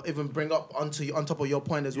gonna bring up on top of your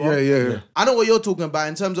point as well. Yeah. I know what you're talking about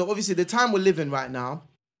in terms of obviously the time we're living right now,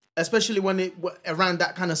 especially when around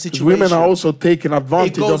that kind of situation. Women are also taking It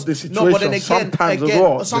advantage goes- of the situation No, but then again, sometimes as well. You know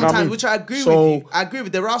what sometimes, I mean? which I agree So- with you. I agree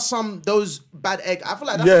with. There are those bad egg. I feel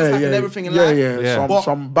like that's just like in everything in life. Yeah.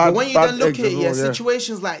 Some bad. But when you bad then look eggs at as well,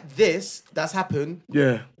 situations like this that's happened,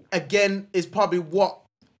 yeah. again, is probably what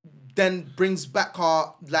then brings back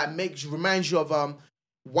reminds you of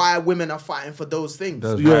why women are fighting for those things.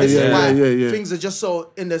 Yeah, Things are just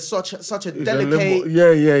so in such a It's a delicate,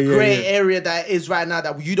 limbo. gray area that it is right now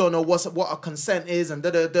that you don't know what a consent is and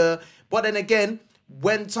da. But then again,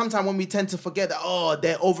 sometimes when we tend to forget that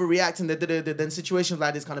they're overreacting, then situations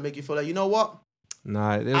like this kind of make you feel like, you know what?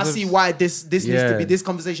 Nah, I see why this needs to be, this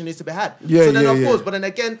conversation needs to be had. Yeah, so then of yeah. course, but then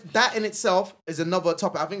again, that in itself is another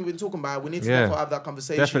topic. I think we've been talking about it. We need to therefore have that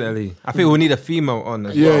conversation. Definitely. I think we'll need a female on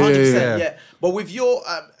as Yeah, well. 100%, yeah. But with your,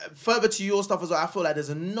 further to your stuff as well, I feel like there's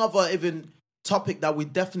another even topic that we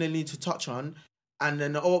definitely need to touch on. And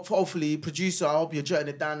then hopefully, producer, I hope you're jotting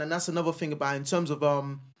it down. And that's another thing about in terms of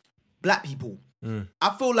black people.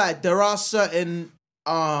 I feel like there are certain,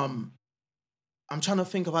 I'm trying to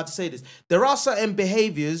think of how to say this. There are certain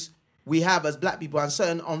behaviors we have as black people and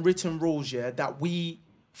certain unwritten rules, that we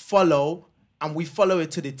follow, and we follow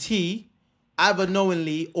it to the T, either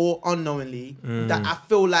knowingly or unknowingly, that I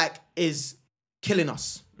feel like is killing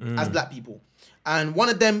us as black people. And one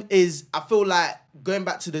of them is, I feel like, going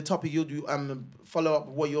back to the topic you do, follow up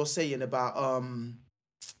with what you're saying about,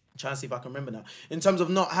 trying to see if I can remember now, in terms of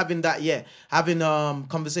not having that, having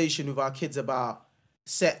conversation with our kids about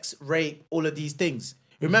sex, rape, all of these things.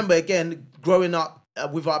 Remember, again, growing up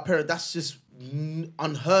with our parents, that's just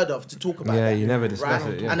unheard of to talk about. Yeah, you never discuss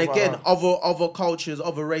it. Yeah. And again, other cultures,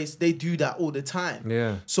 other race, they do that all the time.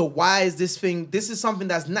 Yeah. So why is this thing? This is something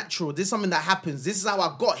that's natural. This is something that happens. This is how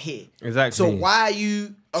I got here. Exactly. So why are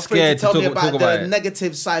you afraid Scared to tell me talk about about the it.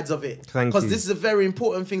 negative sides of it? Thank Because you. this is a very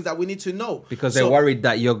important thing that we need to know. Because they're worried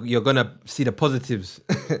that you're gonna see the positives.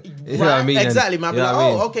 You know what I mean? Exactly, man. And- Be you like, know what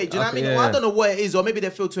I mean? okay, do you know what I mean? Yeah, Well, I yeah. don't know what it is, or maybe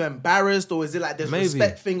they feel too embarrassed, or is it like this Maybe.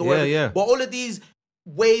 respect thing, or Yeah, whatever. yeah. But all of these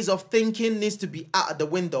ways of thinking needs to be out of the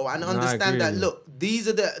window and understand that, agree. look,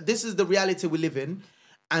 this is the reality we live in,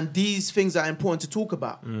 and these things are important to talk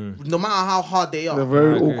about, no matter how hard they A are.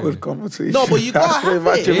 very agree. awkward conversation. No, but you gotta have it.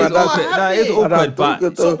 Imagine You man, gotta that's- have That is it. awkward, And I but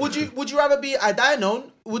think So it- would you rather be a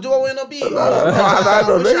dino? Would you want to be? I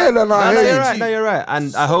don't know. No, No, I you're hate right. No, you're right.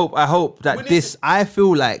 And I hope we that need this. I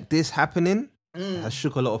feel like this happening has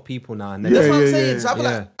shook a lot of people now. And then That's what I'm Yeah, saying. yeah, So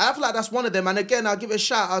I feel like that's one of them. And again, I'll give a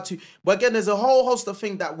shout out to. But again, there's a whole host of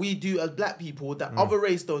things that we do as black people that other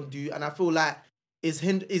race don't do, and I feel like is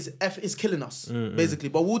killing us basically.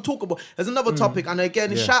 But we'll talk about. There's another topic, and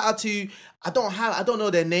again, shout out to. I don't know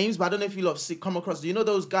their names, but I don't know if you come across. You know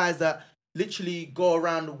those guys that literally go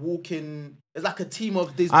around walking. It's like a team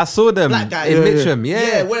of these. I saw them black guys. in Mitcham.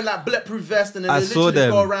 Yeah. wearing like bulletproof vest, and then I they saw literally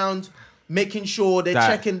them. go around making sure they're That-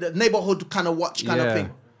 checking the neighborhood kind of watch kind of Yeah.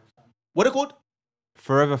 thing. What it called?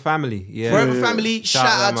 Forever Family. Yeah. Forever Family, Shout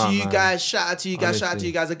shout out them to you man. guys, shout out to you guys, shout out to Honestly.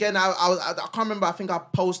 you guys. Again, I can't remember, I think I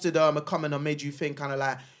posted a comment or made you think kind of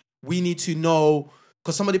like, we need to know,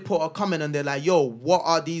 because somebody put a comment and they're like, yo, what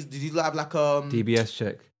are these? Did you have like DBS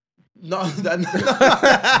check. no,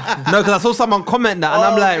 No, because I saw someone comment that, and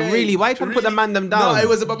I'm like, Okay. really? Why you trying to put the man them down? No, it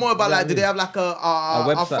was more about like, I do they have like a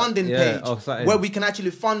website, funding yeah, page or something. where we can actually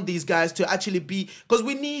fund these guys to actually be, because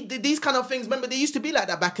we need these kind of things. Remember, they used to be like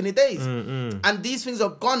that back in the days, and these things are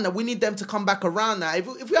gone. Now we need them to come back around. Now,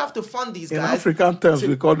 if we have to fund these In guys, African terms,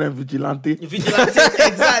 we call them vigilante. vigilante,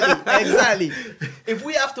 exactly. If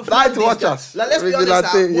we have to Night fund these watchers. guys, like let's be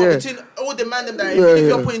honest, Vigilante, yeah. between all the man them that Yeah, if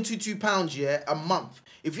you're yeah. putting £2 a month,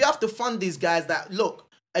 if you have to fund these guys that look.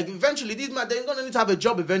 Like eventually, these man they're gonna need to have a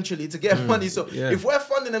job eventually to get money. So yeah. if we're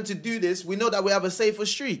funding them to do this, we know that we have a safer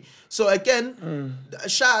street. So again,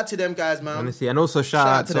 shout out to them guys, man. Honestly, and also shout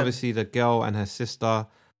out to them. obviously the girl and her sister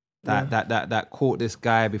that caught this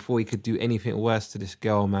guy before he could do anything worse to this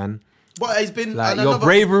girl, man. But it's been Like and your another-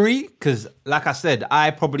 bravery, because like I said,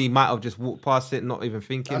 I probably might have just walked past it, not even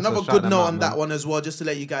thinking. Another so shout good them note out, on man. that one as well, just to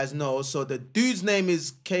let you guys know. So the dude's name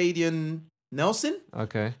is Cadian Nelson.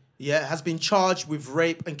 Okay. Yeah, has been charged with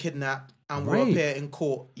rape and kidnap and will Rape? appear in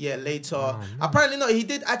court. Yeah, later. Apparently, no, he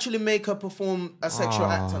did actually make her perform a sexual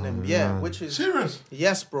act on him. Yeah, man. which is Serious?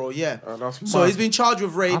 yes, bro. Yeah. Oh, that's So mad. he's been charged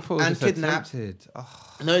with I rape thought it was and just kidnap. attempted. Oh,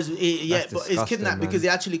 No, but it's disgusting, kidnapped man. because he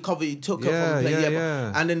actually he took her Yeah, from the play. yeah, but-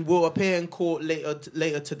 yeah. and then will appear in court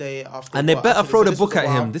later today. After and they well, better after throw this. the So book this at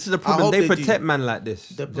was a him. while. This is the I problem. hope They do. protect man like this.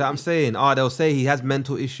 Do you know what I'm saying? They'll say he has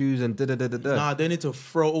mental issues and da-da-da-da-da. Nah, they need to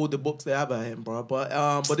throw all the books they have at him, bro.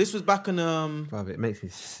 But this was back in Bruv, it makes me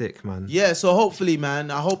sick, man. yeah. So hopefully,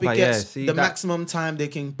 man, I hope it But yeah, gets see, the that- maximum time they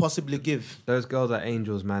can possibly give. Those girls are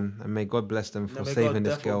angels, man. And may God bless them for may God saving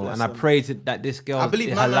this definitely girl. bless And I them. pray that this girl... I believe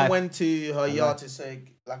her Mama life- went to her yard life. to say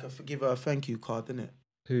like give her a thank you card, didn't it?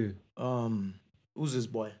 Who? Who's this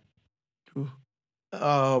boy? Who?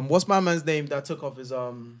 What's my man's name that took off his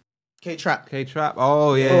K-Trap? K-Trap?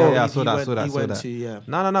 Oh, yeah. I saw He that. went to, yeah.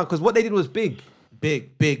 No, because what they did was big.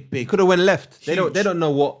 Big. Could have went left. They Huge. don't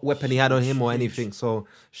know what weapon he had on him or Huge. anything. So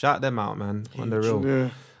shout them out, man. On the real.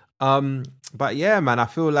 Yeah. But yeah, man, I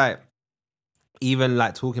feel like even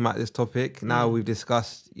like talking about this topic now, we've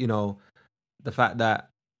discussed, you know, the fact that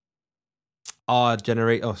our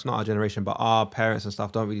generation, it's not our generation, but our parents and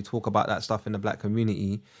stuff don't really talk about that stuff in the black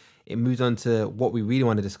community. It moves on to what we really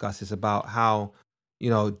want to discuss is about how, you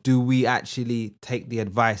know, do we actually take the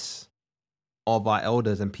advice of our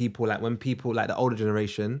elders and people, like when people like the older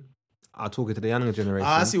generation are talking to the younger generation.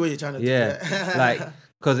 I see what you're trying to do. Yeah, like,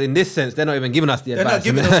 because in this sense, they're not even giving us the They're advice not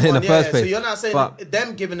giving us in one, the first place. So you're not saying But-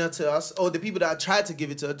 them giving it to us or the people that tried to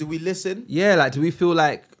give it to us. Do we listen? Yeah, like, do we feel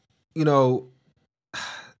like, you know,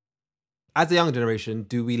 as the younger generation,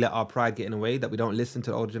 do we let our pride get in the way that we don't listen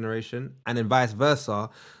to the older generation? And then vice versa,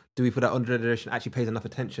 do we feel that older generation actually pays enough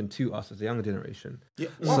attention to us as the younger generation? Yeah.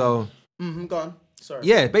 So, Go on. Sorry.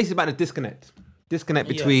 yeah, basically about the disconnect. Disconnect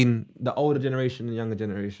Yeah. between the older generation and the younger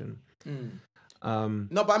generation. No,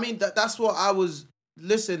 but I mean, that's what I was...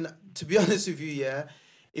 Listen, to be honest with you, yeah,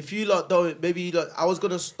 if you lot don't... Maybe you lot... I was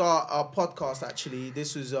going to start a podcast, actually.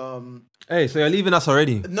 This was... Hey, so you're leaving us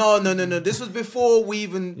already? No. This was before we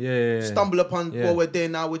even Yeah. stumble upon Yeah. what we're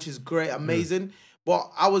doing now, which is great, amazing.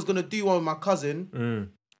 But I was going to do one with my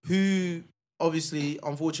cousin, who obviously,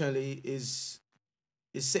 unfortunately, is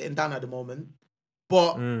sitting down at the moment.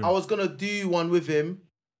 But I was going to do one with him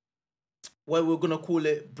where we're going to call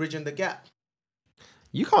it Bridging the Gap.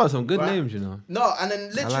 You come up with some good Right. names, you know. No, and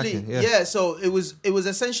then literally, it, yeah. yeah. So it was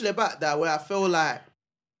essentially about that, where I feel like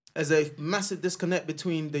there's a massive disconnect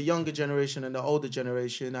between the younger generation and the older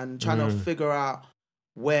generation, and trying to figure out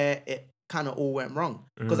where it kind of all went wrong.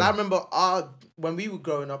 Because I remember when we were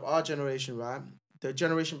growing up, our generation, right, the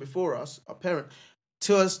generation before us, our parents,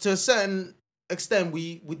 to a certain extent,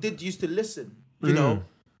 we did used to listen. You know.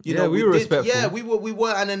 You Yeah, know, we were did, respectful. Yeah, we were,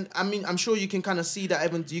 and then I mean, I'm sure you can kind of see that.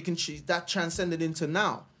 Even you can see that transcended into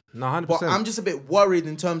now. No, 100%. But I'm just a bit worried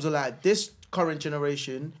in terms of like this current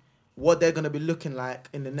generation, what they're gonna be looking like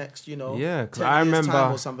in the next, you know, Yeah, 'cause 10 I years remember-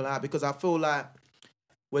 time or something like that. Because I feel like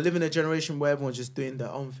we're living in a generation where everyone's just doing their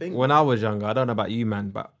own thing. When I was younger, I don't know about you, man,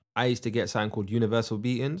 but I used to get something called universal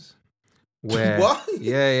beatings. Where, What?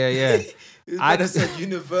 Yeah. I said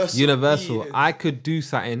universal. Universal. being. I could do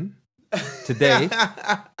something today.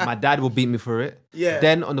 My dad will beat me for it. Yeah.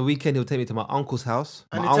 Then on the weekend, he'll take me to my uncle's house.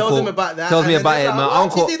 And My he tells uncle him about that, Tells and me then about he's it. like, My "What,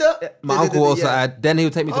 uncle, you did that?" my uncle also Yeah. had. Then he'll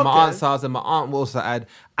take me to my Okay. aunt's house, and my aunt will also add.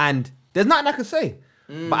 And there's nothing I can say.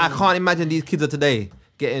 But I can't imagine these kids of today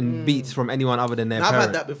getting beats from anyone other than their I've parent.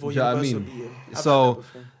 had that before. Do you know what I Universal mean? being. I've had that So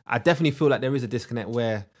before. I definitely feel like there is a disconnect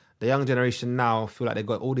where the young generation now feel like they've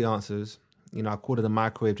got all the answers. You know, I call it the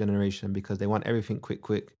microwave generation because they want everything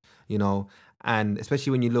quick, you know. And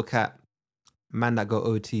especially when you look at man that go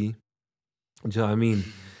OT, do you know what I mean?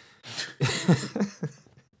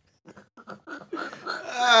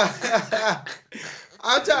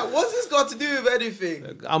 I'm trying, what's this got to do with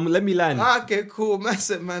anything? Let me land. Okay, cool.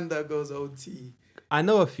 Massive man that goes OT. I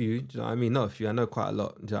know a few, do you know what I mean? Not a few, I know quite a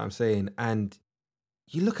lot, do you know what I'm saying? And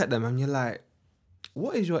you look at them and you're like,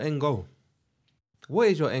 what is your end goal? What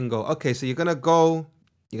is your end goal? Okay, so you're going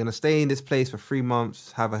to stay in this place for 3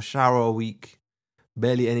 months, have a shower a week,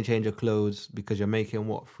 barely any change of clothes because you're making,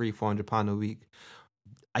 what, £300-400 a week.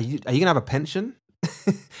 Are you going to have a pension?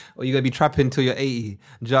 Or are you going to be trapping till you're 80? Do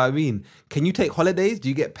you know what I mean? Can you take holidays? Do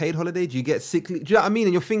you get paid holidays? Do you get sick leave? Do you know what I mean?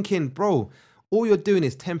 And you're thinking, bro, all you're doing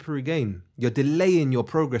is temporary gain. You're delaying your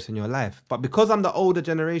progress in your life. But because I'm the older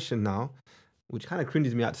generation now, which kind of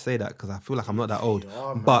cringes me out to say that because I feel like I'm not that old.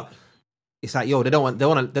 But it's like, yo, they don't want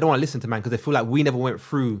to listen to man because they feel like we never went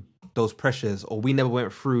through those pressures or we never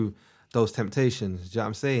went through those temptations. Do you know what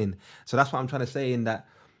I'm saying? So that's what I'm trying to say in that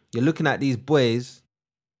you're looking at these boys,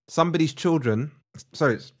 somebody's child,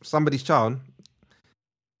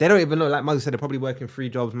 they don't even know, like Muggsy said, they're probably working 3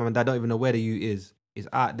 jobs. Mum and dad don't even know where the youth is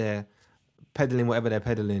out there peddling whatever they're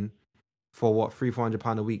peddling for what,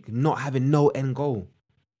 £300-400 a week, not having no end goal.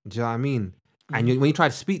 Do you know what I mean? And when you try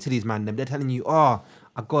to speak to these man, they're telling you, oh,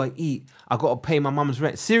 I gotta eat, I gotta pay my mum's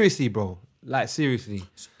rent. Seriously, bro. Like, seriously.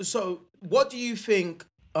 So, what do you think?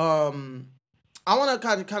 I want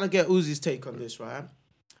to kind of get Uzi's take on this, right?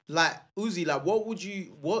 Like, Uzi, like,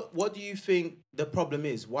 what do you think the problem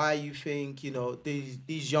is? Why you think, you know,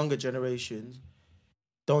 these younger generations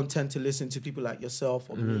don't tend to listen to people like yourself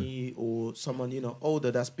or me or someone, you know,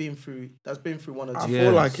 older that's been through one or two. I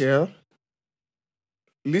years? feel like,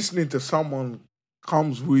 listening to someone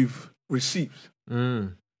comes with receipts. Mm.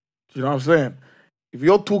 Do you know what I'm saying? If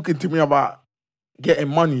you're talking to me about getting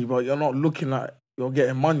money, but you're not looking like you're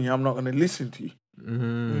getting money, I'm not going to listen to you.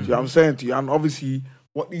 Mm-hmm. Do you know what I'm saying to you? And obviously,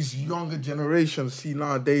 what these younger generations see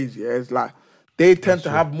nowadays, it's like they tend to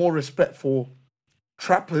have more respect for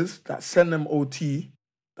trappers that send them OT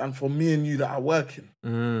than for me and you that are working. Do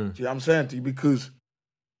you know what I'm saying to you? Because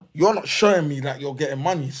you're not showing me that you're getting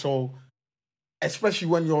money. So, especially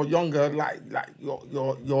when you're younger, like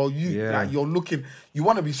you're you, like you're looking, you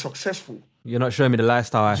want to be successful. You're not showing me the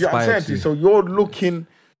lifestyle I Do you know what I'm aspire saying to you? to. So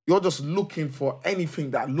you're just looking for anything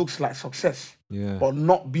that looks like success, but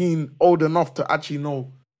not being old enough to actually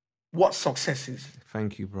know what success is.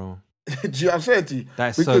 Thank you, bro. Do you know what I'm saying to you?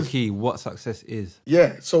 That's so key. What success is.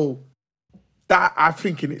 Yeah, so that I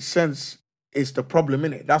think in its sense is the problem,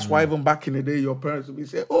 innit? That's why even back in the day, your parents would be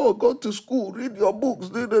saying, "Oh, go to school, read your books."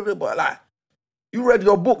 But like, you read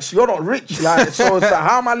your books, you're not rich. Like, so it's like,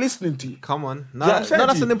 how am I listening to you? Come on. No, Do you know what I'm saying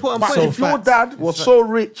that's to an you? important But point. if your dad was so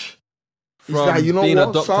rich, he's From like, you know being a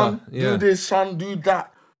what, doctor, son, yeah. do this, son, do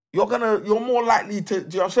that. You're more likely to, do you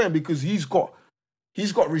know what I'm saying? Because he's got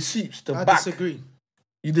receipts to I back. disagree.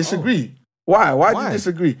 You disagree? Why? Why do you Why?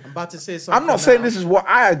 disagree? I'm about to say something. I'm not saying now. this is what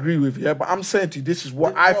I agree with, yeah, but I'm saying to you, this is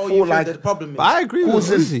what I What feel you like. the problem is. But I agree with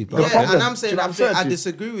Causes Uzi. the But Yeah, problem. and I'm saying, Do you know what I'm saying I to you?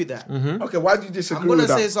 disagree with that. Okay, why do you disagree I'm gonna with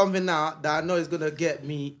that? say something now that I know is gonna get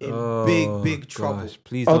me in Oh, big trouble. gosh,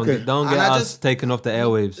 please Okay. don't get And I us just- taken off the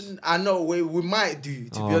airwaves. I know we might do,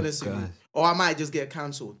 to be Oh, honest with you, God. or I might just get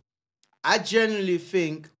cancelled. I genuinely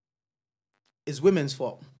think it's women's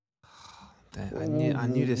fault. Damn, I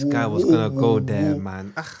knew this guy was gonna go there,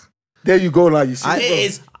 man. There you go, like you see. It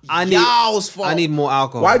is I need- y'all's fault. I need more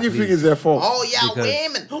alcohol. Why do you think please. it's their fault? Oh y'all Because-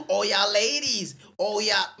 women, oh y'all ladies, oh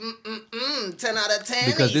y'all 10 out of 10.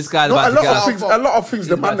 Because this guy's No, about a to lot get of us. things. A lot of things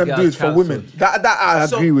the about man to them get do us is for cancelled. women. That I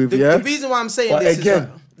agree with. the, Yeah. The reason why I'm saying But this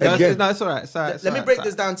again, is again, No, it's all right. It's all right. it's let all me right, break it's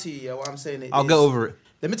this all right. down to you. Yeah, what I'm saying. I'll get over it.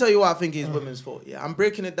 Let me tell you what I think is women's fault. Yeah, I'm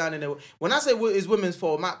breaking it down in a. When I say it's women's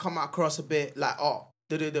fault, it might come across a bit like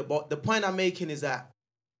but the point I'm making is that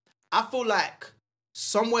I feel like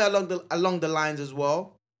somewhere along the lines as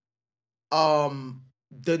well,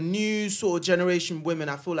 the new sort of generation women,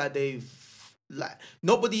 I feel like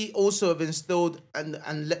nobody also have instilled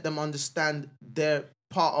and let them understand their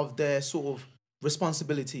part of their sort of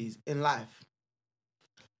responsibilities in life.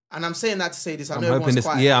 And I'm saying that to say this. I I'm know hoping everyone's this.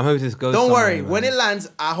 quiet. Yeah, I'm hoping this goes. Don't somewhere, worry. man. When it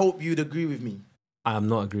lands, I hope you'd agree with me. I'm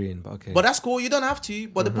not agreeing, but okay. But that's cool. You don't have to.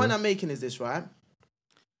 But the point I'm making is this, right?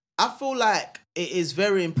 I feel like it is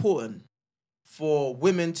very important for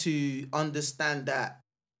women to understand that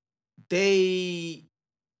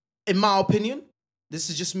in my opinion, this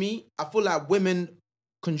is just me, I feel like women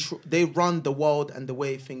they run the world and the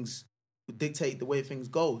way things dictate the way things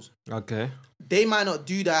goes. Okay. They might not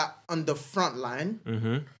do that on the front line.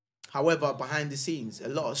 Mm-hmm. However, behind the scenes, a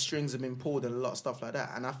lot of strings have been pulled and a lot of stuff like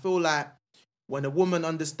that. And I feel like when a woman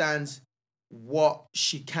understands what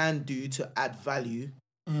she can do to add value,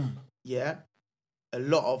 yeah, a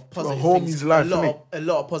lot of positive things, life, a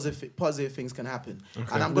lot of positive things can happen.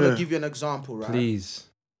 And I'm gonna give you an example, right? Please.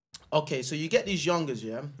 Okay, so you get these youngers,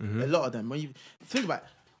 yeah, a lot of them. When you think about it,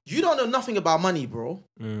 you don't know nothing about money, bro.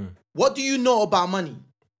 What do you know about money?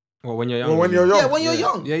 Well, when you're young. Well, when you're young. Yeah, when you're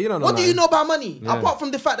young. Yeah, you don't know What do you nothing. know about money? Yeah. Apart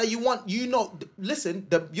from the fact that listen,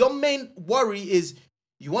 your main worry is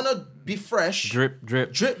you want to be fresh. Drip.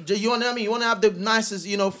 You want to, I mean, you want to have the nicest,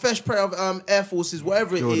 fresh pair of Air Forces,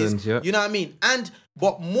 whatever it Jordans, is. yeah. You know what I mean?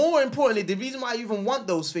 But more importantly, the reason why you even want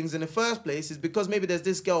those things in the first place is because maybe there's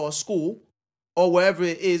this girl at school or wherever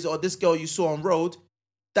it is, or this girl you saw on road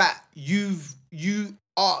that you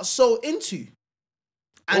are so into.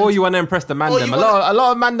 And Or you want to impress the man Or them. you A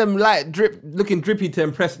lot of man them like looking drippy to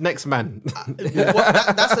impress next man.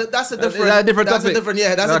 that's a different. Is that a different that's topic? a different.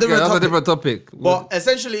 Yeah, that's Okay, a different. That's topic. a different topic. But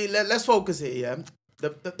essentially, let's focus here. Yeah,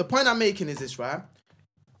 the point I'm making is this, right?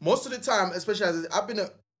 Most of the time, especially as I've been a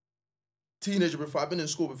teenager before, I've been in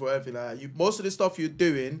school before, everything like that. Most of the stuff you're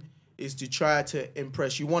doing is to try to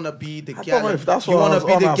impress. You want to be the don't know gal. if that's You what I want to was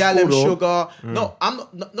be on the at gal school, sugar. No, I'm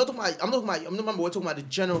not talking about. Remember, we're talking about the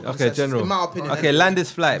general. Okay, consensus, general. In my opinion. Okay, land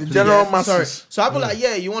this flight. The please. general Sorry. masses. So I feel like,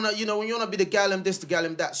 yeah, you wanna, when you wanna be the gallum this, the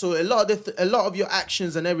gallum that. So a lot of your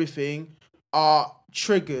actions and everything are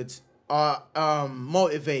triggered, are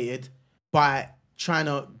motivated by trying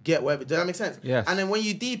to get whatever. Does that make sense? Yes. And then when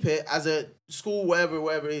you deep it as a school,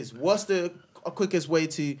 wherever it is, what's the quickest way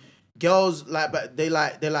to girls but they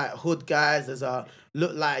like hood guys. There's a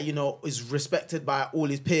look like is respected by all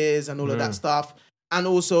his peers and all of that stuff, and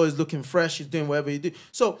also is looking fresh. He's doing whatever you do.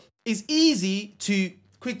 So it's easy to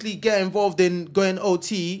quickly get involved in going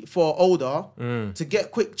OT for older to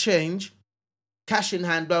get quick change, cash in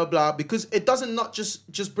hand, blah blah, because it doesn't not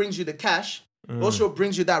just brings you the cash. It also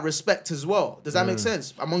brings you that respect as well. Does that make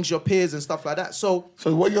sense? Amongst your peers and stuff like that. So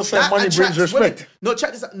what you're saying, that money brings attracts respect. women. No,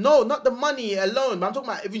 check this out. No, not the money alone. But I'm talking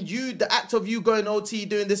about even you, the act of you going OT,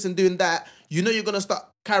 doing this and doing that. You know you're going to start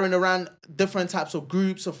carrying around different types of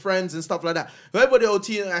groups of friends and stuff like that. Everybody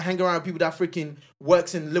OT and hang around with people that freaking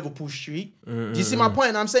works in Liverpool Street. Do you see my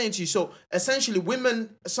point? I'm saying to you. So essentially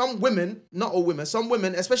some women, not all women, some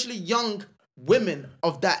women, especially young women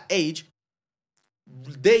of that age,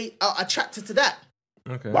 they are attracted to that.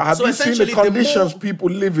 Okay. But have So you seen the essentially, the conditions people people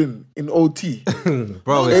living in OT?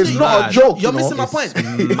 Bro, It's not a joke. You're you know? missing my It's point.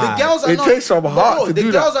 The mad. girls are It not. takes some heart Bro, to the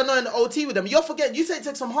do girls that. are not in OT with them. You're forgetting. You say it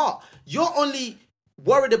takes some heart. You're only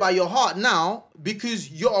worried about your heart now because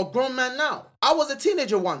you're a grown man now. I was a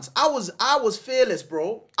teenager once. I was fearless,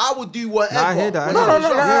 bro. I would do whatever. Nah, I hear that. when No, I no, was no,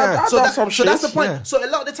 young. no. Yeah. So that's the point. Yeah. So a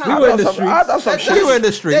lot of the time, We were in the I streets. done some Exactly. We were in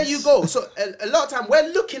the streets. There you go. So a lot of time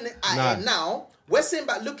we're looking at Nah. it now. We're sitting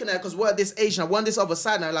back looking at it because we're at this age now. We're on this other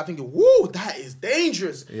side now. Like thinking, whoa, that is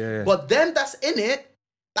dangerous. Yeah. But them that's in it,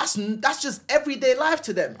 that's just everyday life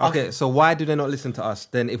to them. Okay, so why do they not listen to us?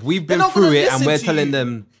 Then if we've They're been not through gonna it and listen we're to telling you.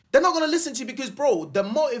 them... They're not gonna listen to you because, bro,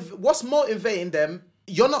 what's motivating them?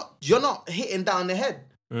 You're not hitting down the head.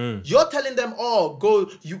 You're telling them, oh, go.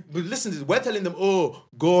 Listen to this. We're telling them, oh,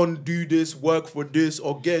 go and do this, work for this,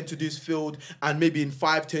 or get into this field, and maybe in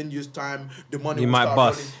 5-10 years time, the money You will might start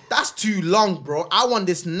bust. rolling. That's too long, bro. I want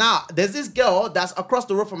this now. There's this girl that's across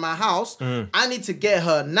the road from my house. I need to get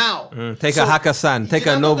her now. Take a Hakkasan, take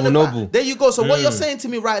You a know what I'm Noble talking Noble. about? There you go. So what you're saying to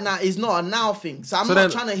me right now is not a now thing. So I'm So not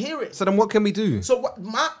then- trying to hear it. So then what can we do? So what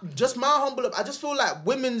my humble, I just feel like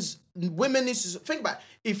women is to think about it.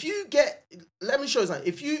 If you let me show you something.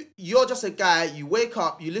 If you're just a guy, you wake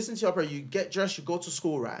up, you listen to your prayer, you get dressed, you go to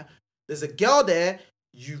school, right? There's a girl there,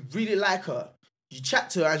 you really like her. You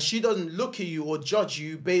chat to her and she doesn't look at you or judge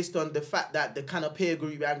you based on the fact that the kind of peer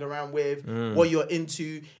group you hang around with, what you're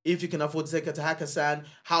into, if you can afford to take her to Hakkasan,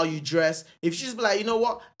 how you dress. If she's like, you know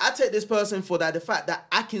what, I take this person for that, the fact that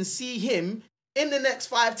I can see him in the next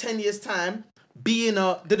 5-10 years time being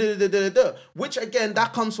a which again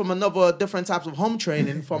that comes from another different types of home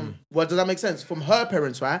training from does that make sense? From her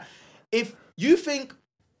parents, right? If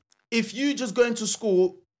you just going to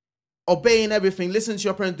school, obeying everything, listening to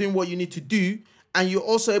your parents, doing what you need to do, and you're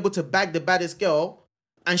also able to bag the baddest girl,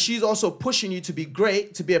 and she's also pushing you to be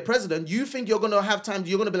great, to be a president, you think you're gonna have time,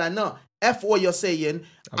 you're gonna be like, no, F what you're saying,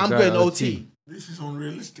 I'm going OT. This is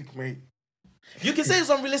unrealistic, mate. You can say it's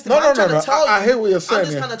unrealistic, No, but no, I'm trying no. to tell you. I hear what you're saying. I'm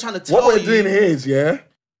just yeah. kind of trying to tell you. What we're doing here is,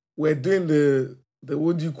 we're doing the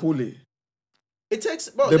what do you call it? It takes,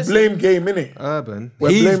 bro. The listen, blame game, innit? Urban. We're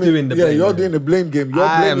He's blaming- doing the blame. you're game. doing the blame game. You're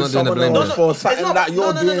I am blaming not doing the someone blame else game. for it's something not- that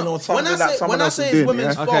you're doing or When something I that say, someone when I else say is it's doing. women's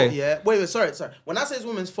Yeah? fault, Okay. yeah. Wait, sorry. When I say it's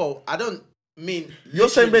women's fault, I don't mean You're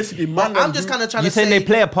saying literally. basically, man, I'm just kind of trying You're to say saying they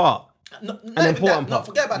play a part. No, not an even important that. part. No,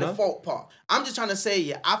 forget about No? the fault part. I'm just trying to say,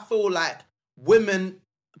 yeah, I feel like women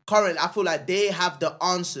currently, I feel like they have the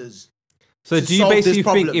answers. So to do you solve this basically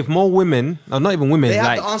think problem. if more women, or not even women, They have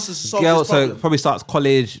like the answers to solve girls, this so problem. it probably starts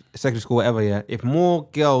college, secondary school, whatever, yeah. If more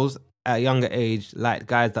girls at a younger age like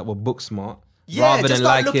guys that were book smart, Yeah, rather just than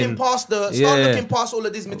start liking, looking past looking past all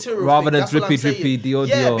of these material Rather things. than That's what I'm drippy, saying. drippy, Dior,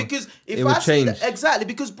 Yeah, Dior, because if it would I see that, change. exactly,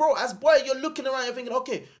 because bro, as boy, you're looking around, you're thinking,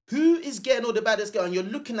 okay, who is getting all the baddest girl? And you're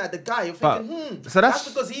looking at the guy, you're But- thinking, so that's that's-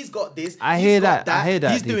 because he's got this. I he's hear got that, I hear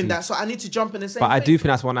that, He's doing DP. that, so I need to jump in the same. But I thing. do think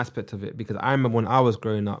that's one aspect of it because I remember when I was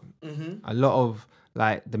growing up, Mm-hmm. a lot of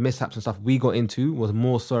like the mishaps and stuff we got into was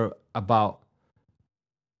more so about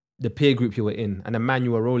the peer group you were in and the man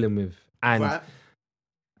you were rolling with, and Right.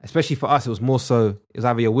 especially for us, it was more so it was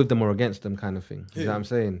either you're with them or against them kind of thing. You know what I'm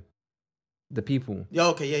saying? The people. Yeah,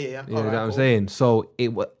 okay, yeah. You All know right, what I'm cool. saying? So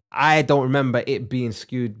I don't remember it being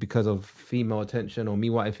skewed because of female attention or me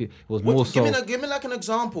wanting it was more so. Give me like an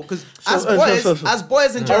example, because So- as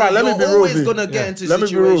boys in All general, right, let me you're be real always with you. gonna get Yeah. into Let me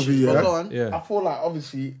be real with situations. you, But yeah? go on. Yeah. I feel like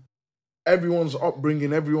obviously everyone's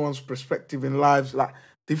upbringing, everyone's perspective in lives, like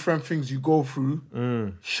different things you go through,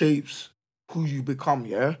 shapes who you become.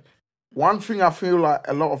 Yeah. One thing I feel like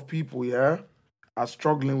a lot of people, are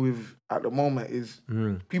struggling with at the moment is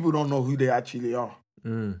people don't know who they actually are.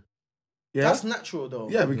 Yeah. That's natural though.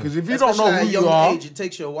 Yeah, because if you don't know Especially at who a you young are, age, it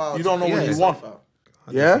takes you a while. you to don't know figure what you yourself want. out.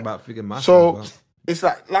 I'm yeah? just about figuring myself So out. it's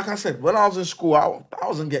like I said, when I was in school, I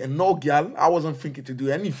wasn't getting no gal. I wasn't thinking to do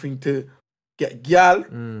anything to get gal. Do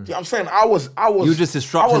you know what I'm saying? I was. You were just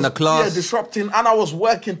disrupting I was, the class. Yeah, disrupting, and I was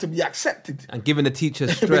working to be accepted. And giving the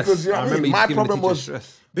teachers stress. Because, you know I what I remember mean? you My giving the problem teachers was-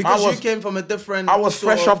 stress. Because I was- you came from a different. I was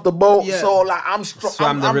sort fresh of- off the boat, yeah. so like I'm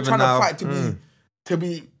Swam the I'm river trying now. to fight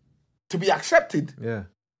to be accepted Yeah.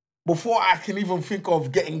 before I can even think of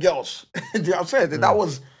getting girls. Do you know what I'm saying? That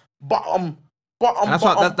was bottom But And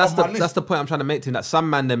that's the point I'm trying to make to him. That some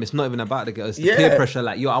man them, it's not even about the girl. It's the peer pressure.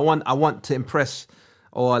 Like, yo, I want to impress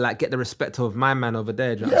or like get the respect of my man over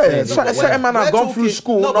there. Do you know what I'm saying? Certain man have gone through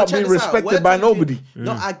school not being respected by nobody.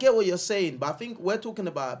 No, I get what you're saying, but I think we're talking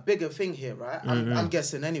about a bigger thing here, right? I'm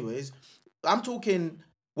guessing, anyways.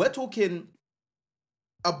 We're talking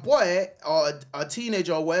a boy or a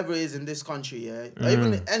teenager or whatever it is in this country, yeah, or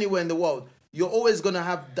even anywhere in the world. You're always gonna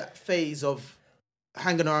have that phase of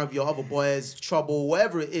hanging around with your other boys, trouble,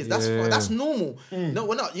 whatever it is. That's normal. No,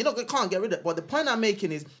 we're not. You can't get rid of it. But the point I'm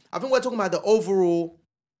making is, I think we're talking about the overall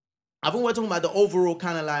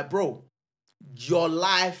kind of like, bro, your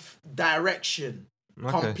life direction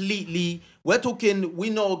completely. We're talking. We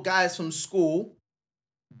know guys from school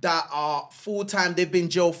that are full time. They've been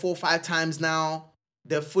jailed 4 or 5 times now.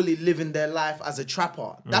 They're fully living their life as a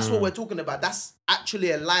trapper. That's what we're talking about. That's actually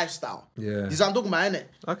a lifestyle. Yeah. This is what I'm talking about, innit?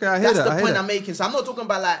 Okay, I hear That's that. the point I'm making. So I'm not talking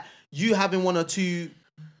about like you having 1 or 2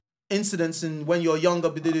 incidents in when you're younger,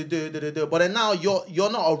 but then now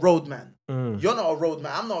you're not a road man. You're not a road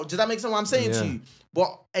man. I'm not. Does that make sense what I'm saying to you?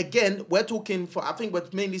 But again, we're talking I think we're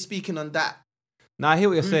mainly speaking on that. Now I hear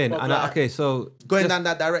what you're saying. And so going down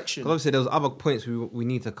that direction. Obviously, there's other points we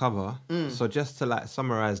need to cover. So just to like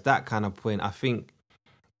summarize that kind of point, I think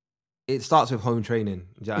it starts with home training.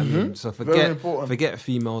 Do you know what I mean? So forget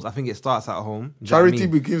females. I think it starts at home. Charity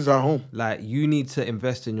begins at home. Like, you need to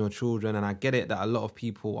invest in your children, and I get it that a lot of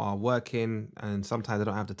people are working and sometimes they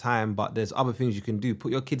don't have the time, but there's other things you can do.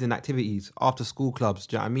 Put your kids in activities, after school clubs.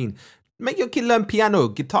 Do you know what I mean? Make your kid learn piano,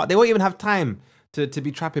 guitar. They won't even have time to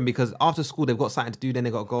be trapping, because after school they've got something to do, then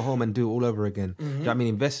they got to go home and do it all over again. Do you know what I mean?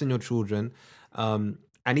 Invest in your children.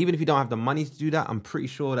 And even if you don't have the money to do that, I'm pretty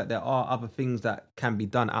sure that there are other things that can be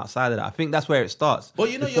done outside of that. I think that's where it starts.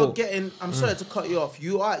 But you're getting, I'm sorry to cut you off,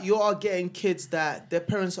 you are getting kids that their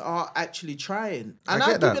parents are actually trying. And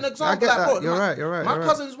I'll give you an example. You're right. My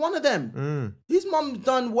cousin's one of them. His mum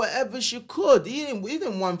done whatever she could. He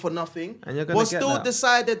didn't want for nothing. And you're gonna still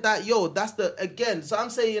decided that, that's again. So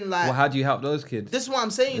I'm saying, like, well, how do you help those kids? This is what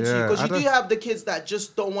I'm saying to you, because you do have the kids that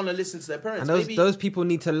just don't want to listen to their parents. And those people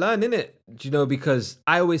need to learn, innit? Do you know, because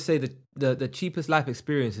I always say that the cheapest life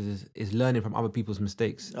experiences is learning from other people's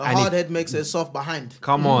mistakes. A hard head makes it soft behind.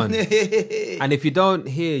 Come on. And if you don't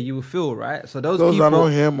hear, you will feel, right? So those people that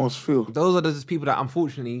don't hear must feel. Those are those people that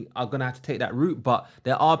unfortunately are going to have to take that route. But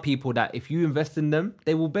there are people that if you invest in them,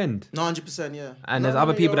 they will bend. 100%, yeah. And there's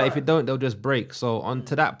other people that if you don't, they'll just break. So on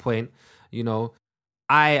to that point,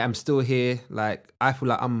 I am still here. Like, I feel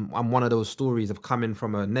like I'm one of those stories of coming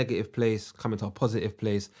from a negative place, coming to a positive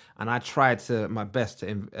place, and I tried to my best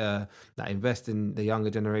to invest in the younger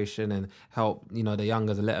generation and help the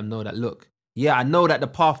youngers and let them know that, look, I know that the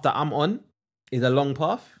path that I'm on is a long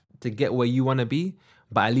path to get where you want to be,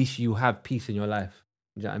 but at least you have peace in your life.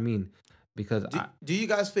 Do you know what I mean? Because do you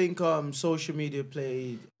guys think social media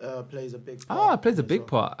plays a big part? Oh, it plays a big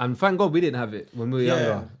part. And thank God we didn't have it when we were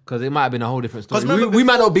younger. Because it might have been a whole different story. We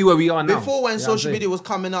might not be where we are now. Before, when social media was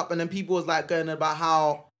coming up and then people was like going about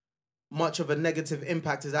how much of a negative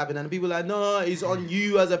impact is having, and people were like, no, it's on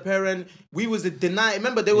you as a parent. We was denying.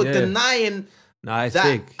 Remember, they were denying it's that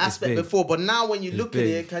big. aspect before. But now when you look at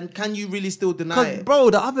it, can you really still deny it? Bro,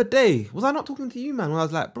 the other day, was I not talking to you, man? When I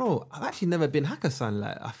was like, bro, I've actually never been Hakkasan.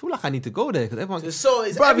 Like, I feel like I need to go there because everyone's... So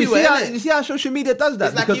it's everywhere, you see how social media does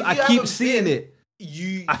that? It's because like I keep seeing it.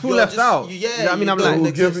 I feel left out. You know what I mean? I'm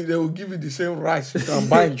like... They will give you the same rights you can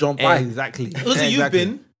buy and jump by. Exactly. You've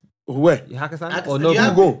been? Where? You Hakkasan? Or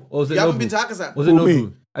Nobu? You haven't been to Hakkasan? Was it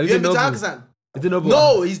Nobu? Have you been to Hakkasan?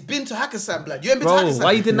 No, he's been to Hakkasan, blood. You ain't been to Hakkasan. Why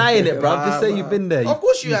are you denying it, bro? Just say you've been there. Of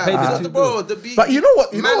course you have. Bro, but you know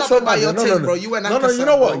what? You know something about your thing, bro. You went Hakkasan. No, you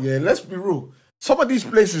know what? Yeah, let's be real. Some of these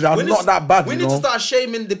places are not that bad. We need to start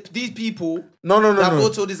shaming these people. No. That go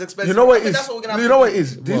to all these expensive. You know what it is? You know what it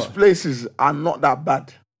is? These places are not that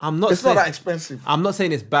bad. It's not that expensive. I'm not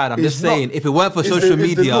saying it's bad. I'm just saying if it weren't for social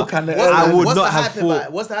media, I would not have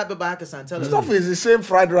thought. What's the hype about Hakkasan? Tell us. Stuff is the same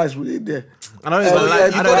fried rice we ate there. I don't even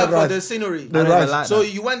like. You go there for the scenery. So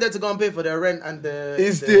you went there to go and pay for the rent and the.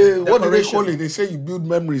 It's the what do they call it? They say you build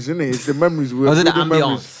memories, isn't it? It's the memories. Is it the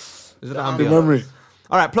ambiance? Is it the ambiance? The memory.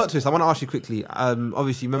 All right, plot twist. I want to ask you quickly.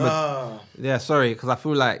 Obviously, remember... Yeah, sorry, because I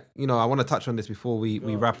feel like, I want to touch on this before we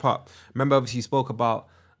wrap up. Remember, obviously, you spoke about...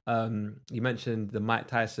 you mentioned the Mike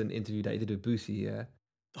Tyson interview that he did with Boosie, yeah?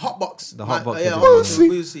 Hotbox. The Hotbox. Yeah,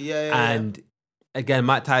 Boosie, yeah. And again,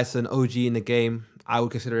 Mike Tyson, OG in the game. I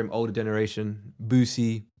would consider him older generation.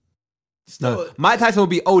 Boosie... Mike Tyson will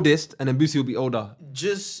be oldest, and then Boosie will be older.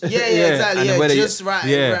 Exactly.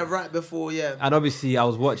 Right before, And obviously, I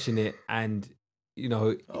was watching it, and you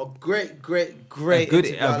know, great a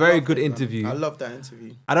interview. very good interview. I love that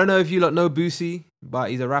interview. I don't know if you lot know Boosie,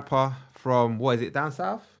 but he's a rapper from, what is it, down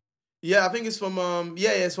south? Yeah, I think it's from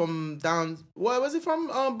it's from down. What was it from?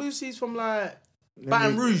 Boosie's from like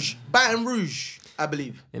Baton Rouge, I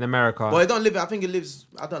believe. In America. Well, it don't live. I think it lives.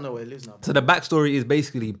 I don't know where it lives now. So the backstory is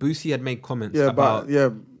basically Boosie had made comments about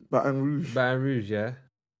Baton Rouge. Baton Rouge, yeah.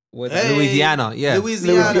 Louisiana, yeah.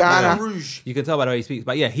 Louisiana, Baton Rouge. You can tell by the way he speaks.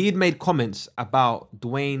 But yeah, he had made comments about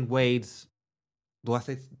Dwayne Wade's, do I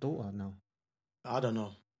say daughter? No. I don't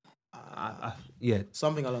know. Yeah.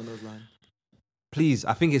 Something along those lines. Please,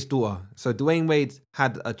 I think it's daughter. So Dwayne Wade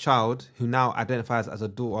had a child who now identifies as a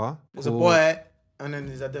daughter. It's a boy, and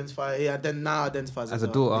then now identifies as a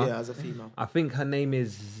daughter. Yeah, as a female. I think her name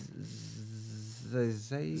is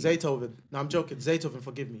Zaytoven. No, I'm joking. Zaytoven,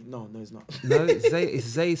 forgive me. No, it's not. No, it's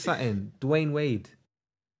Zay something. Dwayne Wade.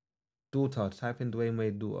 Daughter. Type in Dwayne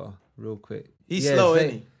Wade daughter real quick. He's slow, isn't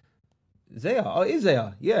he? Zaya. Oh, is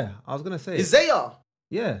Zaya. Yeah, I was going to say. Is Zaya?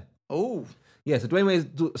 Yeah. Oh. Yeah, so Dwayne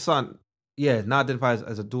Wade's son, now identifies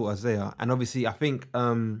as a daughter, Zaya. And obviously, I think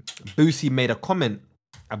Boosie made a comment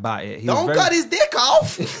about it. Don't cut his dick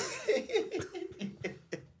off!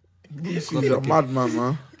 Boosie's a madman,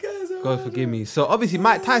 man. God forgive me. So obviously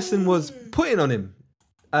Mike Tyson was putting on him.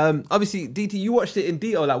 Obviously, DT, you watched it in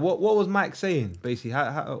detail. Like, what was Mike saying? Basically,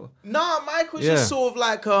 how? Nah, Mike was just sort of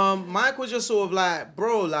like,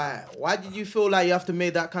 bro, like, why did you feel like you have to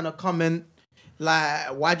make that kind of comment? Like,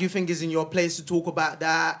 why do you think it's in your place to talk about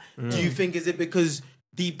that? Do you think is it because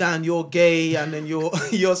deep down you're gay and then you're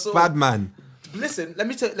sort bad man? Listen, let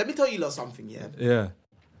me tell you something. Yeah. Yeah.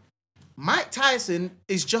 Mike Tyson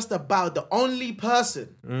is just about the only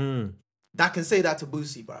person that can say that to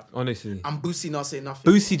Boosie, bro. Honestly. And Boosie not saying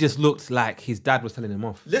nothing. Boosie just looked like his dad was telling him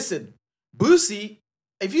off. Listen, Boosie,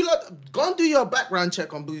 if you go and do your background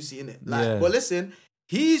check on Boosie, innit? Like, but listen,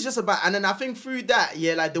 he's just about, and then I think through that,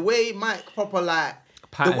 like the way Mike proper like,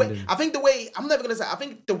 I'm never gonna say, I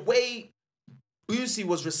think the way Boosie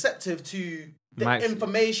was receptive to the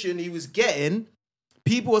information he was getting,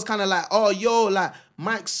 people was kind of like, oh, yo, like,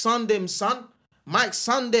 Mike sunned him, son. Mike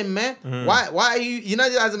sunned him, man. Why are you know,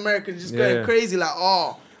 as Americans just going crazy, like,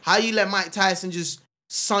 oh, how you let Mike Tyson just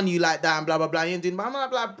son you like that and blah, blah, blah. But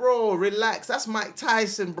I'm like, bro, relax. That's Mike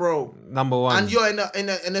Tyson, bro. Number one. And you're in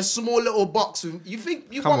a small little box. You think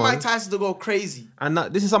you want Mike Tyson to go crazy. And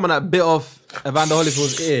this is someone that bit off Evander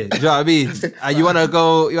Holyfield's ear. Do you know what I mean? And you want to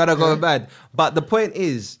go bad. But the point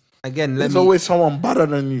is, again, there's always someone better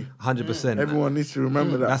than you. 100%. Everyone needs to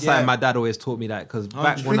remember that. That's something my dad always taught me that. Because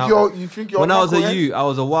back when I was a youth, I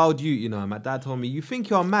was a wild youth, you know. And my dad told me, you think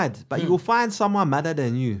you're mad, but you'll find someone madder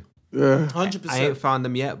than you. Yeah. 100%. I ain't found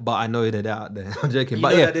them yet, but I know they're out there. I'm joking. You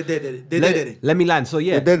but know yeah, they did it. Let me land. So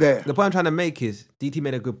yeah, they did it. The point I'm trying to make is, DT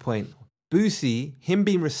made a good point. Boosie, him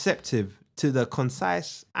being receptive to the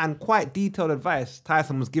concise and quite detailed advice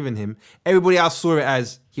Tyson was giving him, everybody else saw it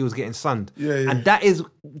as he was getting sunned. Yeah. And that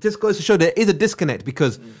just goes to show there is a disconnect,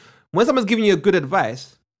 because when someone's giving you a good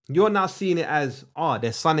advice, you're now seeing it as,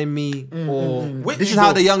 they're sunning me, or this is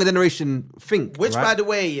how the younger generation think. Which, right? by the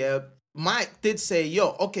way, Mike did say,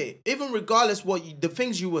 yo, okay, even regardless the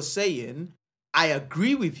things you were saying, I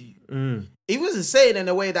agree with you. He wasn't saying in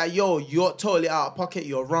a way that, yo, you're totally out of pocket,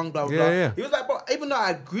 you're wrong, blah, blah, blah. Yeah. He was like, bro, even though I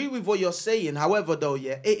agree with what you're saying, however, though,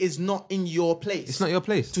 it is not in your place. It's not your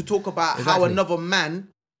place. To talk about how another man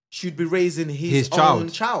should be raising his own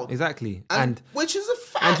child. Exactly. And which is a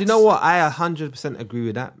fact. And you know what? I 100% agree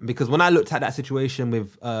with that. Because when I looked at that situation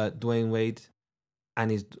with Dwayne Wade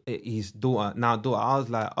and his daughter, I was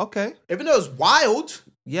like, okay. Even though it was wild.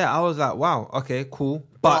 Yeah, I was like, wow, okay, cool.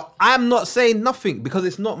 But I'm not saying nothing because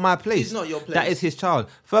it's not my place. It's not your place. That is his child.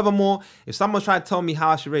 Furthermore, if someone tried to tell me how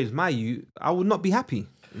I should raise my youth, I would not be happy.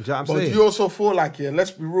 Do you know what I'm saying? But you also feel like,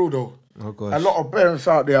 let's be real though. Oh, gosh. A lot of parents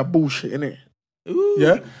out there are bullshit, innit? Ooh,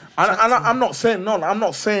 yeah? And I'm not saying I'm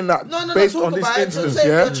not saying that based on this instance,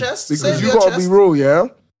 because you gotta be real, yeah?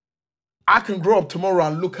 I can grow up tomorrow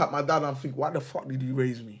and look at my dad and think, why the fuck did he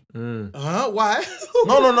raise me? Why?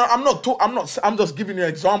 No. I'm just giving you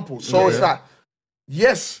examples. So it's like,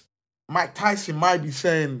 yes, Mike Tyson might be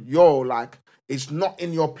saying, yo, like, it's not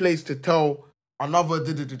in your place to tell another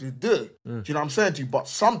Do you know what I'm saying to you? But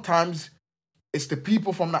sometimes it's the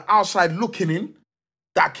people from the outside looking in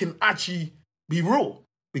that can actually be real.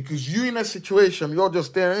 Because you in a situation, you're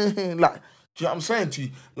just there, like, do you know what I'm saying to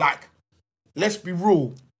you? Like, let's be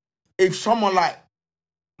real. If someone like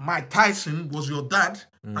Mike Tyson was your dad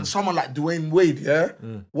and someone like Dwayne Wade,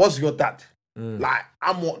 was your dad, like,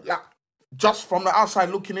 just from the outside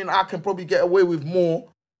looking in, I can probably get away with more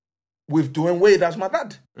with Dwayne Wade as my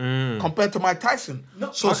dad Mm. compared to Mike Tyson.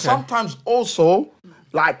 So Okay. sometimes also,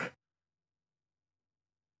 like,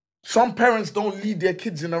 some parents don't lead their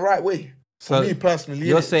kids in the right way. For So me personally,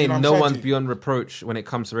 you're innit? Do saying you know what no I'm one's to you? beyond reproach when it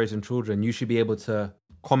comes to raising children. You should be able to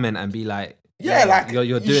comment and be like, Yeah, like, you're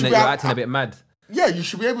you doing should it. be You're able- acting a bit mad. Yeah, you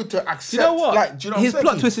should be able to accept. Do you know what? Like, do you know His what I'm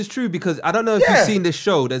plot saying? twist is true because I don't know if Yeah. you've seen this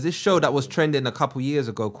show. There's this show that was trending a couple years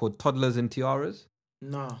ago called Toddlers and Tiaras.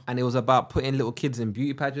 No. And it was about putting little kids in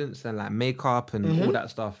beauty pageants and like makeup and Mm-hmm. all that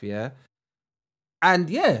stuff, yeah. And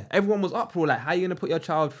yeah, everyone was uproar, like, how are you gonna put your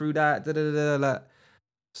child through that? Da, da, da, da, da.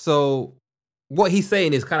 So what he's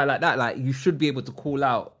saying is kind of like that, like you should be able to call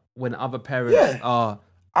out when other parents Yeah. are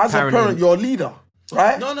As a parenting. parent, you're a leader,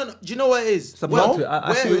 right? No. Do you know what it is? Some Well, plot twist.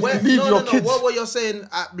 I see what you lead your kids. What you're saying?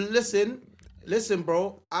 Listen,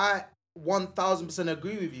 bro. I 1000%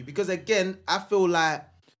 agree with you because again, I feel like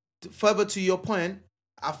further to your point,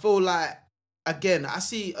 I feel like again, I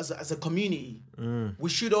see as a community, we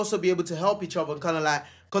should also be able to help each other and kind of like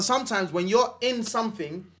because sometimes when you're in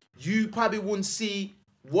something, you probably wouldn't see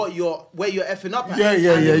where you're effing up at. Yeah.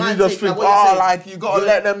 And it You might just take, think, what you're saying, like, you gotta you're-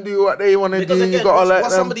 let them do what they want to because do. again, You gotta let what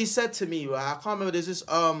them. somebody said to me, right? I can't remember. There's this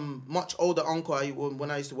much older uncle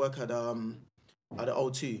when I used to work at the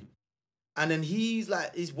O2, and then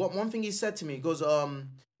one thing he said to me.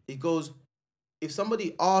 He goes, if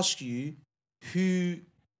somebody asks you who,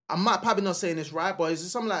 I might probably not saying this right, but is it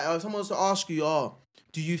something like if someone was to ask you,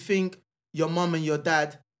 do you think your mum and your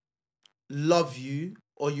dad love you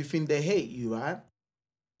or you think they hate you, right?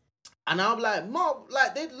 And I'm like, Mom,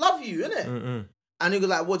 like they love you, innit? Mm-mm. And he goes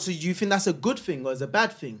like, what, so do you think that's a good thing or is it a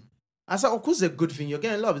bad thing? I said, of course it's a good thing. You're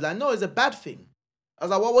getting love. He's like, no, it's a bad thing. I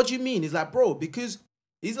was like, what do you mean? He's like, bro, because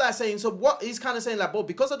he's like saying, so what? He's kind of saying like, bro,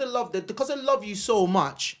 because they love you so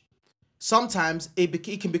much, sometimes it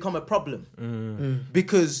can become a problem.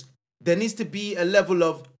 Because there needs to be a level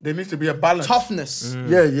of There needs to be a balance. toughness.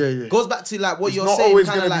 Yeah. Goes back to like what It's you're not saying. always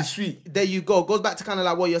Kind of gonna be like, sweet. there you go. Goes back to kind of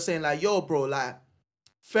like what you're saying, like, yo, bro, like,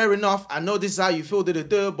 fair enough. I know this is how you feel to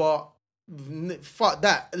do, but fuck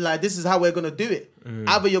that. Like, this is how we're gonna do it.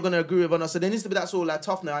 Either you're gonna agree with or not. So there needs to be that sort of like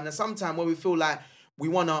toughness. And then sometimes when we feel like we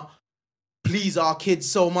wanna please our kids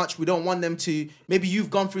so much, we don't want them to. Maybe you've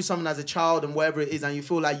gone through something as a child and whatever it is, and you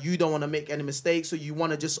feel like you don't want to make any mistakes, so you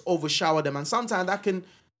want to just overshower them. And sometimes that can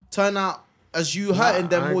turn out as you hurting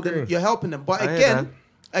them I more agree. than you're helping them. But I hear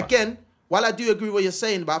again, while I do agree with what you're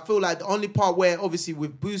saying, but I feel like the only part where obviously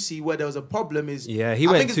with Boosie where there was a problem is Yeah, he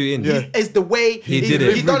I went think too in. Yeah. It's the way He did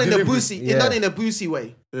it. He done it in the Delivery. Boosie. He Yeah. done it in a Boosie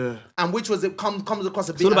way. Yeah. And which was it comes across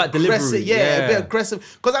a bit all about aggressive. delivery, Yeah, a yeah. bit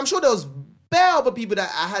aggressive. Because I'm sure there was bare other people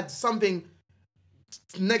that I had something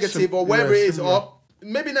negative or whatever yeah, it is, similar. or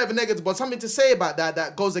maybe never negative, but something to say about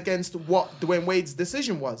that goes against what Dwayne Wade's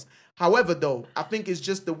decision was. However, though, I think it's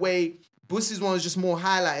just the way Boosie's one was just more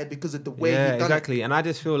highlighted because of the way Yeah, he done exactly. And I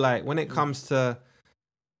just feel like when it comes to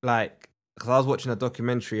like, because I was watching a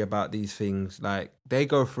documentary about these things, like they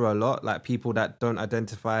go through a lot, like people that don't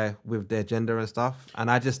identify with their gender and stuff. And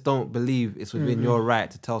I just don't believe it's within your right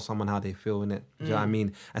to tell someone how they feel in it. Do you know what I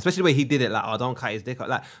mean? Especially the way he did it, like, oh, don't cut his dick off.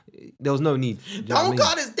 Like, there was no need. Do you know what I Don't mean?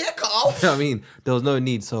 cut his dick off. You know what I mean? There was no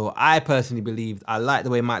need. So I personally believed, I like the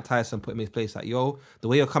way Mike Tyson put him in his place. Like, yo, the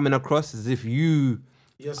way you're coming across is as if you,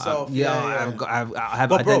 Yourself. I have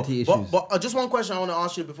But bro, identity issues. but just one question I want to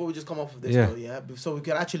ask you before we just come off of this, Yeah. though, yeah? So we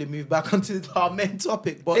can actually move back onto our main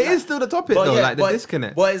topic. But It like, is still the topic but though, yeah, like the but-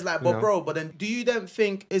 disconnect. But it's like, you but know? bro, but then do you then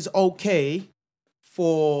think it's okay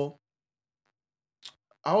for,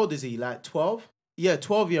 how old is he? Like 12? Yeah,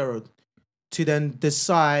 12-year-old to then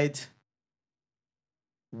decide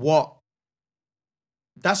what.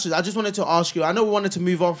 I just wanted to ask you. I know we wanted to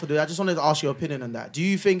move on for this. I just wanted to ask your opinion on that. Do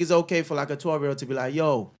you think it's okay for like a 12-year-old to be like,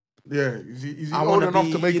 yo, Yeah. Is he I old want to enough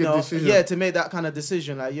be, to make you a know, decision? yeah, to make that kind of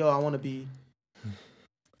decision. Like, yo, I want to be.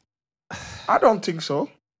 I don't think so.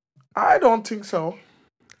 I don't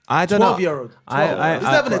I don't know. 12-year-old. I- He's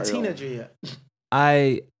not even a quite young. teenager yet.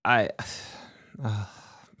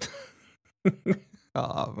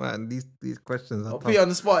 Oh man, these questions are I'll put you on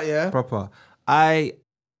the spot, yeah? proper.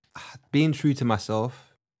 Being true to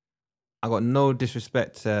myself, I got no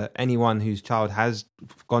disrespect to anyone whose child has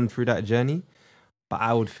gone through that journey, but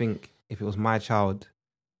I would think if it was my child,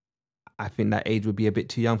 I think that age would be a bit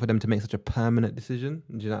too young for them to make such a permanent decision.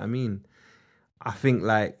 Do you know what I mean? I think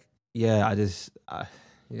like, yeah,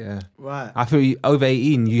 yeah. Right. I feel over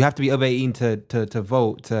 18. You have to be over 18 to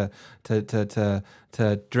vote,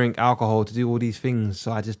 to drink alcohol, to do all these things.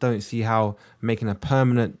 So I just don't see how making a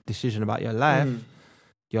permanent decision about your life,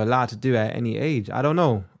 you're allowed to do at any age. I don't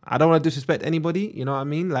know. I don't want to disrespect anybody, you know what I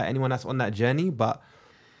mean? Like anyone that's on that journey, but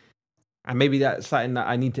And maybe that's something that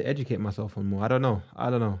I need to educate myself on more. I don't know.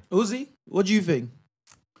 Uzi, what do you think?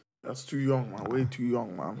 That's too young, man. Way too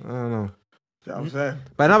young, man. I don't know. You know what I'm saying?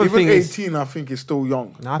 But another Even thing 18, I think, is still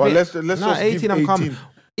young. No, I but think- let's no, just 18 give I'm 18. calm.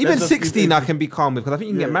 Even Let's just give 16 I 18. can be calm with because I think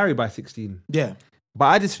you can get Yeah. married by 16. Yeah. But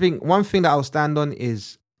I just think one thing that I'll stand on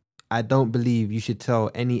is I don't believe you should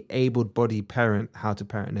tell any able-bodied parent how to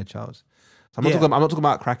parent their child. So I'm not talking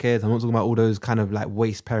about crackheads. I'm not talking about all those kind of like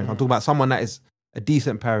waste parents. I'm talking about someone that is a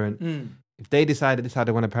decent parent. If they decide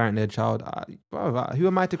they want to parent their child, who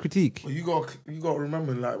am I to critique? Well, you got to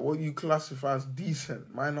remember, like, what you classify as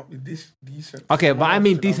decent might not be this decent. Okay, but I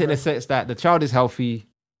mean decent in the sense. sense that the child is healthy,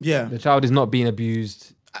 Yeah. the child is not being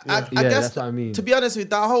abused. I Yeah, guess that's what I mean. To be honest with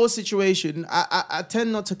that whole situation, I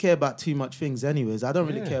tend not to care about too much things anyways. I don't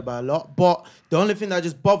really care about a lot. But the only thing that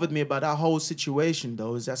just bothered me about that whole situation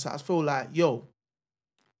though is that I feel like,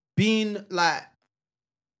 being like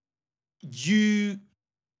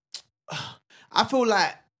I feel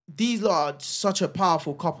like these lot are such a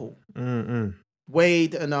powerful couple.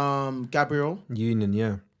 Wade and Gabriel. Union,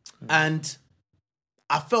 yeah. And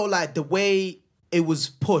I felt like the way it was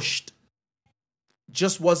pushed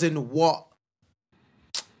just wasn't what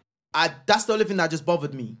that's the only thing that just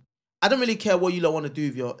bothered me. I don't really care what you lot want to do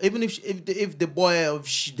with your, even if the boy or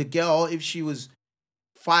the girl, if she was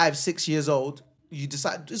 5-6 years old, you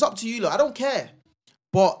decide, it's up to you lot. I don't care.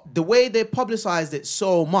 But the way they publicized it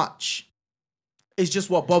so much is just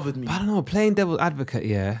what bothered me. But I don't know, playing devil's advocate,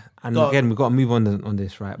 yeah. And Go on. again, we've got to move on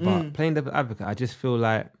this, right? But playing devil's advocate, I just feel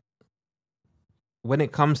like when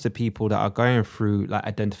it comes to people that are going through like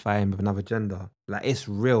identifying with another gender, like it's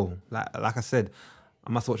real. Like I said,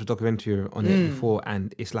 I must watch a documentary on it before,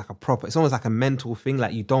 and it's like it's almost like a mental thing.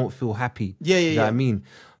 Like you don't feel happy. You know what I mean?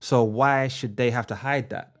 So why should they have to hide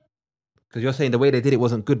that? Because you're saying the way they did it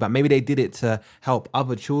wasn't good, but maybe they did it to help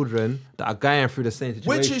other children that are going through the same situation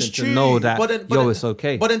Which is to true. know that, it's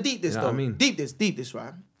okay. But then deep this, You know though. what I mean? Deep this,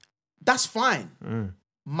 right? That's fine.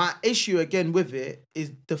 My issue, again, with it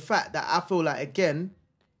is the fact that I feel like, again,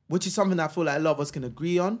 which is something I feel like a lot of us can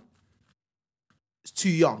agree on, it's too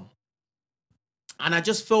young. And I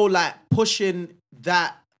just feel like pushing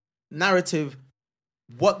that narrative,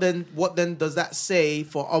 what then does that say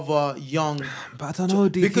for other young... But I don't know,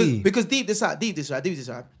 DP. Because deep this out.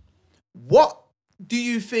 What do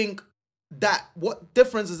you think what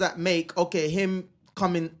difference does that make? Okay, him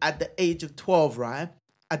coming at the age of 12, right?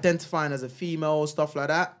 Identifying as a female, stuff like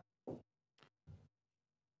that.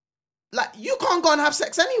 Like, you can't go and have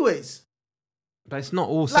sex anyways. But it's not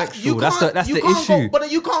all Like, sexual. That's the issue.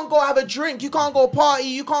 But you can't go have a drink. You can't go party.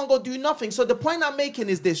 You can't go do nothing. So the point I'm making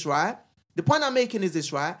is this, right?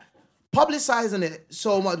 Publicizing it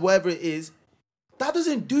so much, whatever it is, that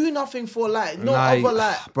doesn't do nothing for like no other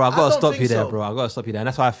like. Bro, I've got to stop you there, so. bro. I've got to stop you there, and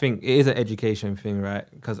that's why I think it is an education thing, right?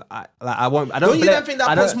 Because I don't. Don't you blame- then think that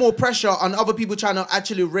I don't- puts more pressure on other people trying to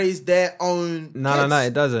actually raise their own? No, kids?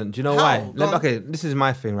 it doesn't. Do you know How? why? Go on. Okay, this is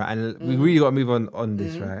my thing, right? And we really got to move on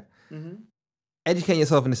this, right? Educating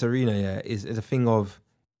yourself in this arena, yeah, is a thing of,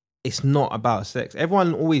 it's not about sex.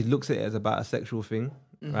 Everyone always looks at it as about a sexual thing,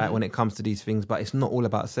 right? When it comes to these things, but it's not all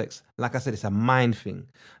about sex. Like I said, it's a mind thing.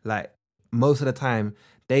 Like most of the time,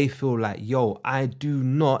 they feel like, yo, I do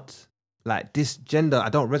not like this gender. I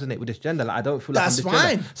don't resonate with this gender. Like I don't feel like That's I'm this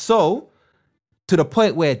gender. fine. So to the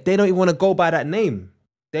point where they don't even want to go by that name.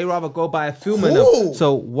 They rather go by a film. Cool.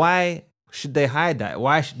 So why should they hide that?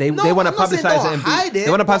 Why should they? No, They want to I'm not saying publicize don't it and hide be. it, They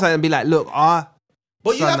want to but- publicize it and be like, look,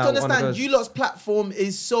 But you son have to that one of understand, those- you lot's platform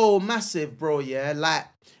is so massive, bro. Yeah, like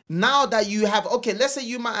now that you have, okay, let's say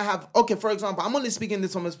you might have, okay, for example, I'm only speaking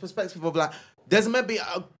this from a perspective of like, there's maybe,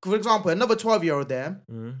 for example, another 12-year-old there.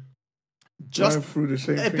 Just Going through the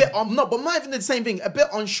same a thing. bit, not even the same thing, a bit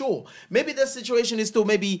unsure. Maybe the situation is still,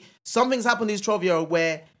 maybe something's happened to this 12-year-old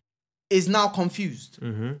where is now confused,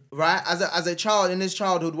 right? As a child in his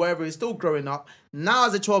childhood, wherever he's still growing up, now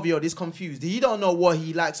as a 12-year-old, he's confused. He don't know what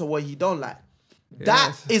he likes or what he don't like.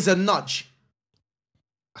 That is a nudge.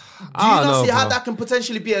 Do you not see how that can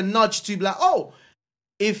potentially be a nudge to be like, oh,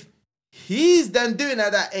 if he's then doing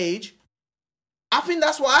at that age, I think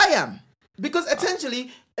that's what I am. Because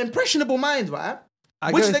essentially, impressionable mind, right? I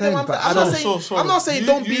get what you're saying, but I'm not saying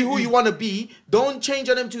don't be who you- you want to be. Don't change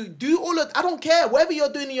on them to do all of. I don't care. Whatever you're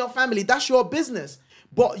doing in your family, that's your business.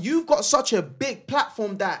 But you've got such a big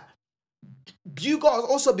platform that you got to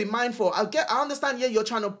also be mindful. I understand. Yeah, you're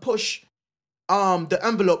trying to push the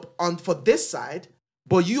envelope on for this side,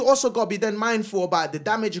 but you also got to be then mindful about the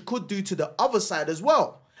damage it could do to the other side as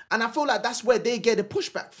well. And I feel like that's where they get the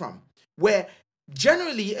pushback from, where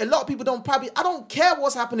generally a lot of people I don't care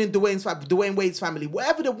what's happening in Dwayne Wade's family.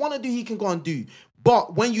 Whatever they want to do, he can go and do.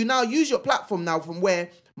 But when you now use your platform now from where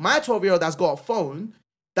my 12-year-old that's got a phone,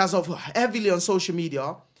 that's heavily on social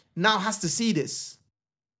media, now has to see this.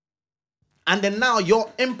 And then now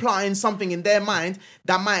you're implanting something in their mind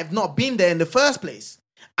that might have not been there in the first place.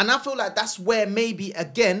 And I feel like that's where maybe,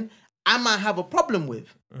 again, I might have a problem with.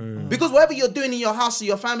 Because whatever you're doing in your house or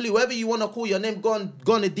your family, whatever you want to call your name, go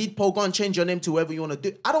on a deed poll, go and change your name to whatever you want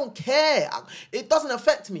to do. I don't care. It doesn't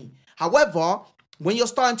affect me. However, when you're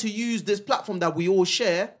starting to use this platform that we all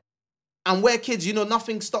share, and where kids,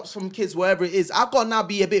 nothing stops from kids, wherever it is, I've got to now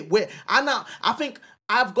be a bit weird. I think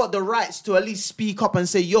I've got the rights to at least speak up and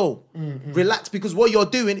say, yo, relax, because what you're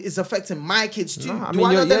doing is affecting my kids too.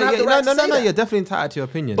 No, You're definitely entitled to your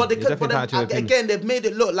opinion. But again, they've made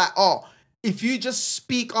it look like, if you just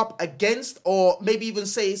speak up against, or maybe even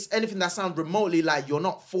say anything that sounds remotely like you're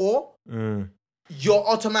not for, you're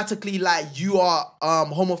automatically like, you are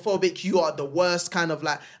homophobic, you are the worst kind of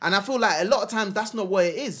like, and I feel like a lot of times that's not what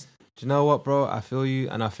it is. Do you know what, bro? I feel you.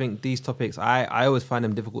 And I think these topics, I always find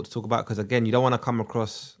them difficult to talk about because, again, you don't want to come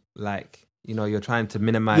across like, you're trying to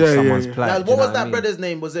minimize someone's plight. Like, what was that brother's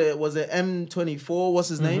name? Was it M24? What's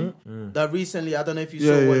his name? That recently, I don't know if you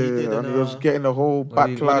saw what he did. And, he was getting a whole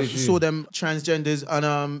backlash. You saw them transgenders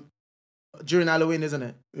and during Halloween, isn't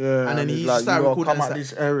it? Yeah. And then he like, started recording. Come out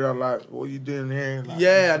this area, like, what are you doing here? Like,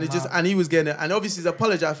 and he was getting it. And obviously he's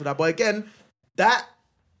apologized for that. But again, that,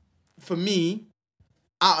 for me,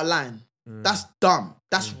 out of line. That's dumb.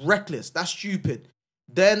 That's reckless. That's stupid.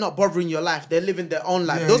 They're not bothering your life. They're living their own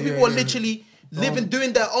life. Those people are literally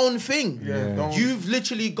doing their own thing. You've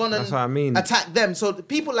literally gone and attacked them. So the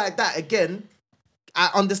people like that, again, I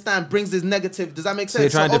understand, brings this negative. Does that make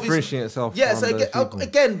sense? So you're trying to differentiate yourself. Yeah, so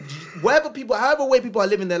again, however way people are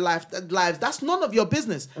living their lives, that's none of your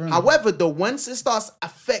business. However, though, once it starts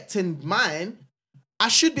affecting mine, I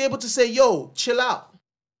should be able to say, yo, chill out.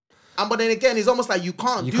 But then again, it's almost like you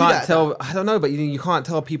can't tell. I don't know, but you can't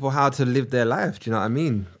tell people how to live their life. Do you know what I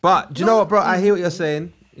mean? But do you know what, bro? I hear what you're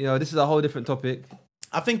saying. This is a whole different topic.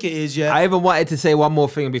 I think it is, yeah. I even wanted to say one more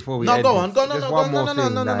thing before we end. Go on.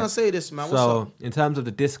 No, say this, man. What's up? In terms of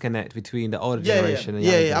the disconnect between the older generation and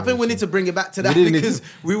younger generation, I think we need to bring it back to that because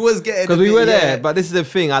we was getting... Because we were there, but this is the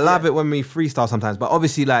thing. I love it when we freestyle sometimes, but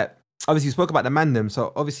obviously you spoke about the man them,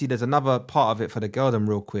 so obviously there's another part of it for the girl them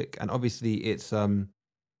real quick, and obviously it's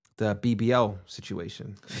the BBL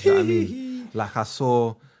situation. You know what I mean? Like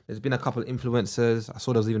there's been a couple of influencers. I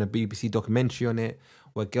saw there was even a BBC documentary on it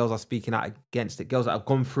where girls are speaking out against it. Girls that have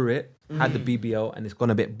gone through it, had the BBL, and it's gone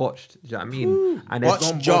a bit botched. Do you know what I mean? And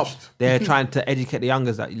they're trying to educate the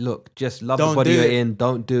youngers that, look, just love the body you're in.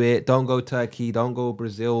 Don't do it. Don't go Turkey. Don't go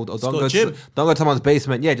Brazil. Or don't go to someone's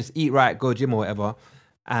basement. Yeah, just eat right, go gym or whatever.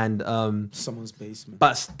 And someone's basement.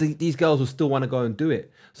 But these girls will still want to go and do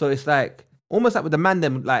it. So it's like, almost like with the man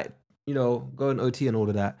them, like, going OT and all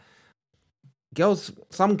of that.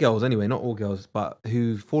 Some girls anyway, not all girls, but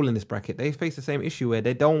who fall in this bracket, they face the same issue where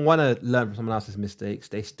they don't want to learn from someone else's mistakes.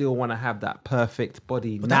 They still want to have that perfect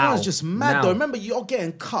body. But that was just mad though. Remember, you're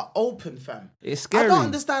getting cut open, fam. It's scary. I don't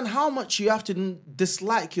understand how much you have to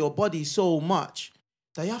dislike your body so much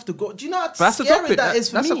that you have to go. Do you know how scary that is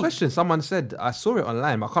for me? That's a question. Someone said, I saw it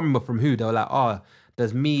online, but I can't remember from who. They were like,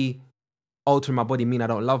 does me altering my body mean I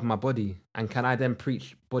don't love my body? And can I then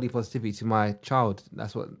preach body positivity to my child?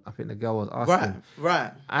 That's what I think the girl was asking.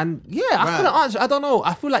 Right. And I couldn't answer. I don't know.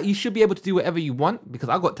 I feel like you should be able to do whatever you want because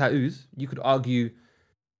I got tattoos. You could argue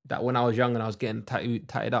that when I was young and I was getting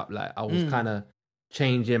tatted up, like I was kind of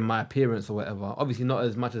changing my appearance or whatever. Obviously not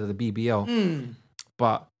as much as a BBL.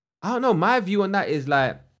 But I don't know. My view on that is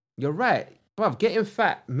like, you're right. Bruv, getting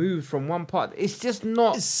fat moved from one part. It's just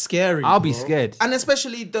not... It's scary, I'll be scared. And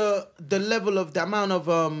especially the level of the amount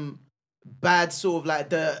of bad sort of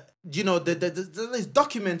like it's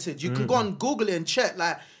documented. You can go and Google it and check.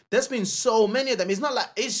 Like, there's been so many of them. It's not like...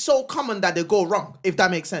 It's so common that they go wrong, if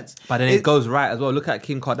that makes sense. But then it goes right as well. Look at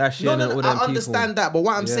Kim Kardashian and all them people. I understand that. But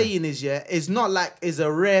what I'm saying is, it's not like it's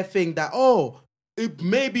a rare thing that, it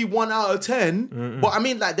may be 1 out of 10, but I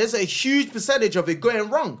mean, like, there's a huge percentage of it going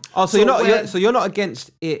wrong. Oh, so you're not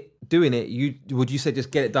against it doing it. Would you say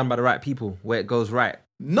just get it done by the right people where it goes right?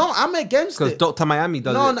 No, I'm against it. Because Dr. Miami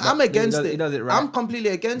does it. No, I'm against it. He does it right. I'm completely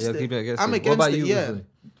against it. I'm against what about it. You,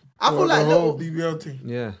 I feel like the whole BBL thing.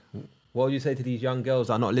 Yeah. What would you say to these young girls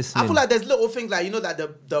that are not listening? I feel like there's little things like, you know, like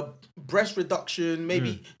the breast reduction,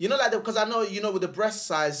 maybe, you know, like, because I know, you know, with the breast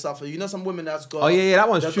size stuff, you know, some women that's got. Oh, yeah, that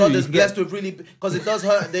one's true. God is blessed with really, because it does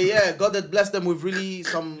hurt. God has blessed them with really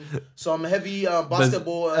some heavy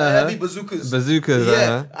basketball, heavy bazookas.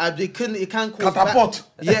 Bazookas, it can cause Catapult.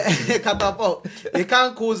 Catapult. It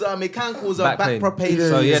can cause back pain.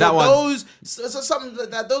 So yeah, that one. Those, something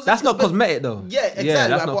that those. That's not cosmetic though. Yeah, exactly. Yeah,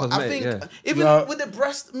 that's right, not but cosmetic. I think even with the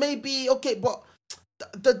breast, maybe okay, but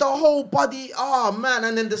the whole body, oh man,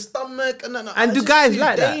 and then the stomach, and do guys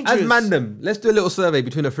like that? As mandem, let's do a little survey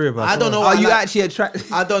between the three of us. I don't know. Are you actually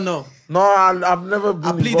attracted? I don't know. No, I've never been.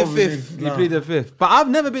 I plead the fifth. You plead the fifth, but I've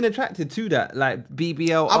never been attracted to that. Like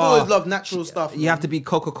BBL. I've always loved natural stuff. You have to be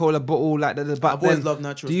Coca-Cola bottle, like the. But I've always loved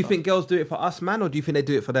natural. Do you stuff. think girls do it for us, man, or do you think they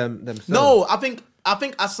do it for themselves? No, I think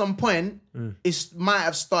at some point it might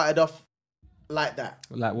have started off like that.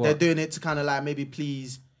 Like what? They're doing it to kind of like maybe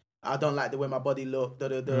please. I don't like the way my body look. I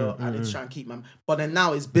need to try and keep my. But then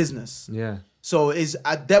now it's business. Yeah. So is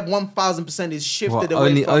that 1,000% is shifted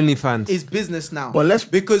away from OnlyFans. It's business now.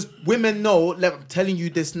 But because women know. I'm telling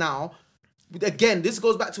you this now. Again, this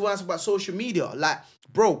goes back to what I said about social media. Like,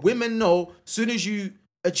 bro, women know. Soon as you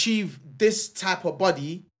achieve this type of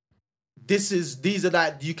body, these are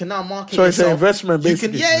like you can now market. So yourself. it's an investment,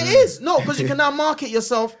 basically. It is. No, because you can now market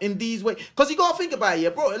yourself in these ways. Because you gotta think about it, yeah,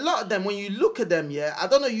 bro. A lot of them, when you look at them, yeah, I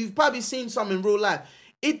don't know. You've probably seen some in real life.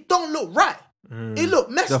 It don't look right. It look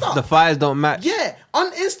messed up. The fires don't match. Yeah,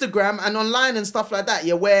 on Instagram and online and stuff like that,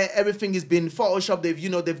 yeah, where everything has been photoshopped,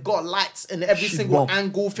 they've got lights and every single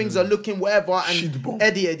angle, things are looking whatever and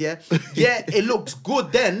edited, yeah, it looks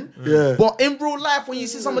good then. Yeah. But in real life, when you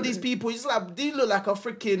see some of these people, it's like they look like a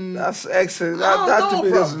freaking. That's excess. That to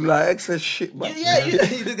me is like excess shit, man.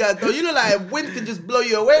 You look like wind can just blow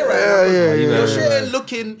you away right now. Your shit ain't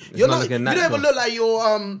looking. You're not. You don't even look like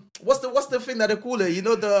your What's the thing that they call it? You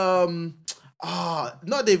know the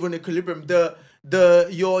not even equilibrium.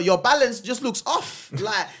 Your balance just looks off.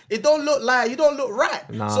 Like it don't look like you don't look right.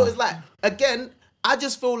 Nah. So it's like again, I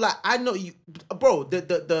just feel like I know you, bro.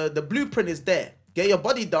 The blueprint is there. Get your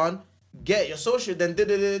body done. Get your social. Then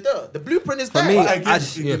the blueprint is there. For me,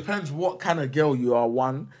 it depends what kind of girl you are.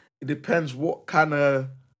 One, it depends what kind of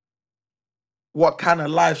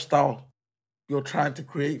lifestyle you're trying to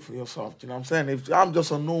create for yourself. Do you know what I'm saying? If I'm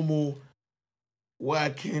just a normal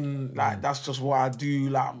working, like that's just what I do,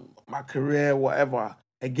 like my career, whatever.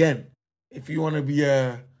 Again, if you want to be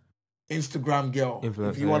a Instagram girl,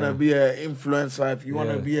 if you want to be an influencer, if you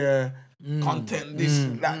want to be a content,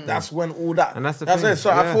 that's when all that. And that's the thing. It.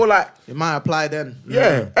 So I feel like it might apply then.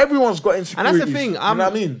 Yeah, everyone's got insecurities. And that's the thing. You know what I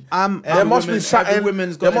mean? There must be something. Every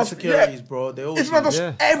women's got insecurities, bro. They all it's not just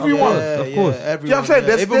everyone. Of course. You know what I'm saying?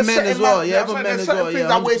 There's even men as well. Yeah, even men there's as certain well. things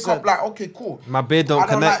I wake up like, okay, cool. My beard don't I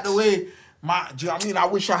don't connect. like the way do you know what I mean? I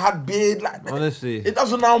wish I had beard. Like honestly, it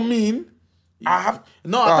doesn't now mean I have.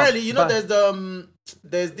 No, apparently,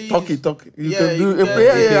 there's these. Talkie. You can do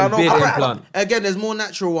it. Yeah, I know. Beard implant. Again, there's more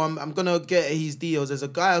natural one. I'm gonna get his deals. There's a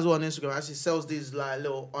guy as well on Instagram actually sells these like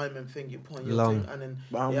little ointment thing you put on your thing, and then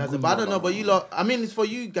but I don't know. But you lot, I mean, it's for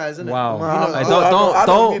you guys, isn't it? Wow.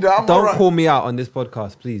 Don't call me out on this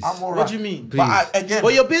podcast, please. I'm all right. What do you mean? Please. Well,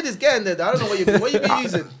 your beard is getting there. I don't know what you been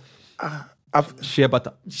using. Shea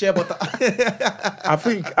butter. I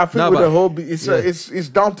think with the whole it's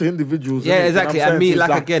down to individuals. Yeah, exactly. You know and me,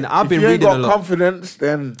 like again, I've been reading a lot. Confidence,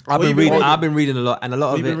 then I've been reading a lot, and a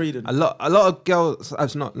lot of it. A lot of girls.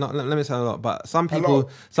 It's not. Let me say a lot, but some people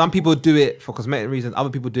do it for cosmetic reasons. Other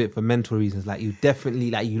people do it for mental reasons. Like you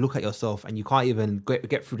definitely you look at yourself and you can't even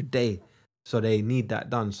get through the day, so they need that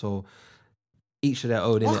done. So each of their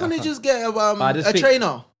own. Why can't they just get a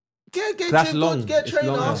trainer? That's long. Get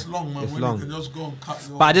trainer. That's long, man. It's when long. you can just go and cut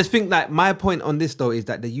your... But I just think that my point on this though is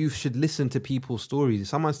that the youth should listen to people's stories. If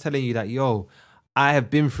someone's telling you that, yo, I have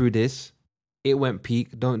been through this, it went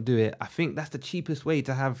peak, don't do it. I think that's the cheapest way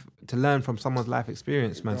to learn from someone's life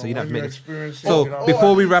experience, man. So you don't have to make. So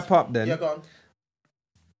before we wrap up, then go on.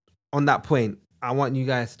 On that point, I want you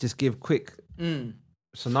guys to just give quick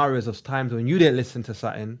scenarios of times when you didn't listen to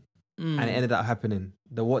something and it ended up happening.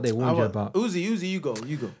 What they warned you about. Uzi, you go.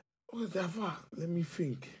 Let me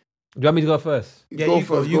think. Do you want me to go first? Yeah, you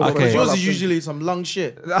go. Okay. Yours is usually some long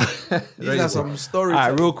shit. These are some stories. All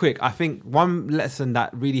right, real quick. I think one lesson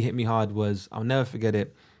that really hit me hard I'll never forget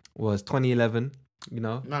it, was 2011, you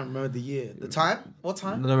know? Man, remember the year. The time? What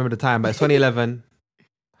time? I don't remember the time, but it's 2011.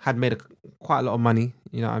 Had made quite a lot of money,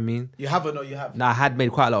 you know what I mean? You haven't or you have? No, I had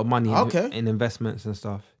made quite a lot of money in investments and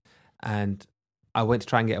stuff. And I went to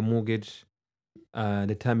try and get a mortgage.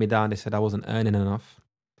 They turned me down. They said I wasn't earning enough.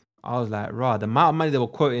 I was like, the amount of money they were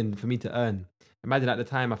quoting for me to earn, Imagine at the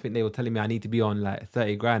time, I think they were telling me I need to be on like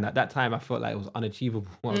 30 grand. At that time, I felt like it was unachievable.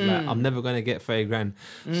 I was like, I'm never going to get 30 grand.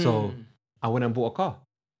 So I went and bought a car.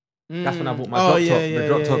 That's when I bought my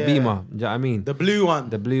drop top Beamer. Do you know what I mean? The blue one.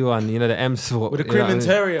 The blue one, you know, the M Sport. With the cream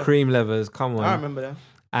interior. Cream levers, come on. I remember that.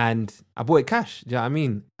 And I bought it cash. Do you know what I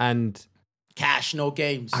mean? And cash, no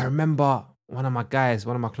games. I remember one of my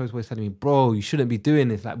close boys telling me, bro, you shouldn't be doing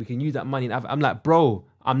this. Like, we can use that money. I'm like, bro,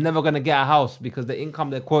 I'm never going to get a house because the income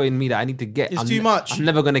they're quoting me that I need to get. It's too much. I'm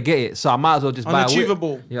never going to get it. So I might as well just buy a whip.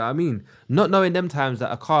 Unachievable. You know what I mean? Not knowing them times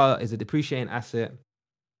that a car is a depreciating asset.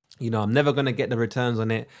 You know, I'm never going to get the returns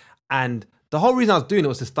on it. And the whole reason I was doing it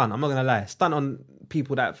was to stunt. I'm not going to lie. Stunt on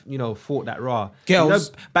people that, you know, thought that raw. Girls.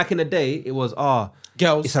 You know, back in the day, it was,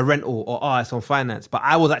 girls. It's a rental or it's on finance. But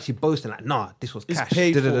I was actually boasting like, nah, this was cash. It's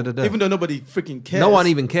paid for. Even though nobody freaking cares. No one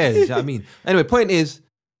even cares. You know what I mean? Anyway, point is,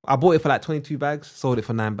 I bought it for like 22 bags, sold it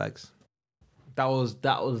for 9 bags. That was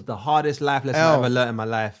the hardest life lesson I ever learned in my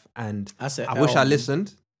life. And I wish I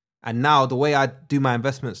listened. And now the way I do my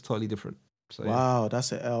investments is totally different. So, wow,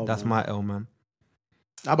 that's an L. That's my L, man.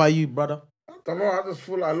 How about you, brother? I don't know. I just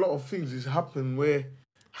feel like a lot of things is happening where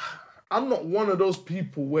I'm not one of those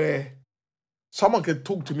people where someone can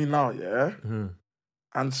talk to me now, yeah,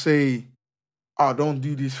 and say, "Oh, don't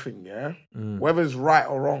do this thing," yeah. Whether it's right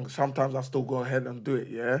or wrong, sometimes I still go ahead and do it,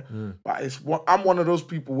 yeah. But I'm one of those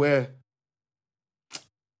people where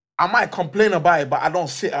I might complain about it, but I don't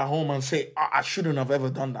sit at home and say, I shouldn't have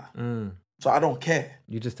ever done that. So I don't care.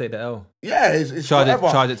 You just take the L. Yeah, it's charge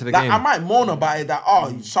whatever. it to the like, game. I might moan about it that,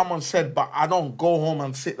 someone said, but I don't go home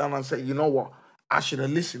and sit down and say, you know what, I should have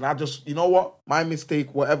listened. I just, you know what, my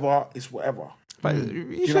mistake, whatever, is whatever. But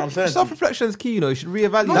you know what I'm saying? Self-reflection is key, you know. You should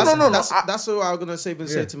reevaluate. No. That's what I was going to say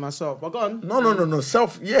to myself. But go on. No.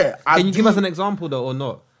 Yeah. Can you give us an example, though, or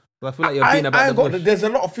not? I feel like you're being about the bush. There's a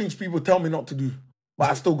lot of things people tell me not to do, but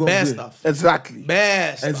I still go and do stuff. It. Exactly.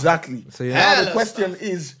 Bad stuff. Exactly. So, now the question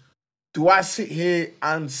is, do I sit here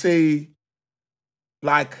and say,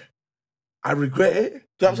 like, I regret it? Do you know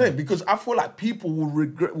what I'm saying? Because I feel like people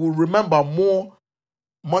will remember more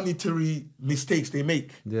monetary mistakes they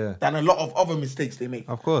make than a lot of other mistakes they make.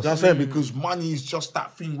 Of course. You know what I'm saying? Because money is just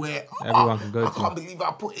that thing where everyone can go I can't believe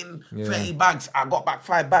I put in 30 bags, I got back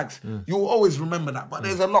 5 bags. You'll always remember that. But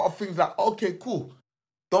there's a lot of things like, okay, cool.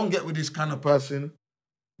 Don't get with this kind of person.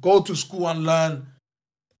 Go to school and learn.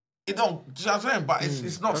 You don't, do you know what I'm saying? But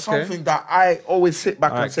it's not something that I always sit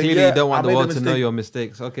back and say, clearly you don't want the world to know your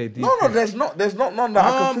mistakes. Okay, no, there's not none that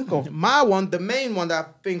I can think of. My one, the main one that I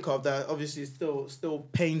think of that obviously still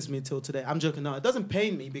pains me till today. I'm joking. No, it doesn't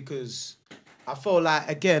pain me because I feel like,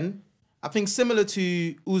 again, I think similar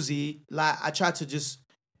to Uzi, like I try to just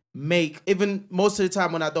make, even most of the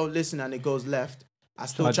time when I don't listen and it goes left, I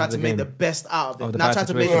still try to make the best out of it. Now I try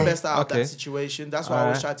to make the best out of that situation. That's what I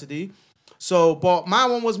always try to do. So, but my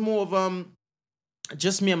one was more of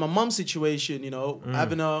just me and my mum situation, you know,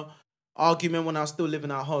 having a argument when I was still living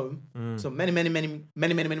at home. So many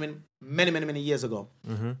years ago.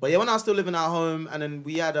 But yeah, when I was still living at home, and then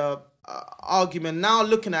we had a argument. Now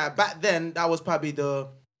looking at it, back then, that was probably the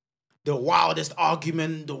wildest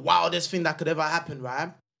argument, the wildest thing that could ever happen,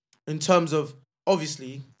 right? In terms of,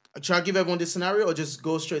 obviously, try to give everyone this scenario or just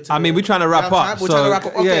go straight to we're trying to wrap up. We're trying to wrap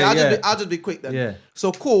up. Okay, I'll just be quick then. Yeah.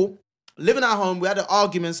 So cool. Living at home, we had an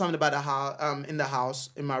argument, something about the house, in the house,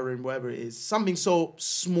 in my room, wherever it is. Something so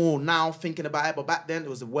small now, thinking about it, but back then it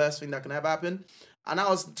was the worst thing that can ever happen. And I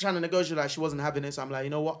was trying to negotiate, like she wasn't having it, so I'm like, you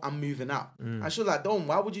know what, I'm moving out. And she was like, Dom,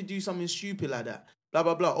 why would you do something stupid like that? Blah,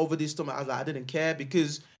 blah, blah, over this stomach. I was like, I didn't care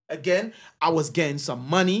because, again, I was getting some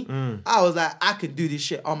money. I was like, I could do this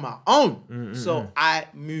shit on my own. So I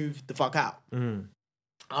moved the fuck out.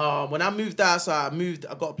 When I moved out, I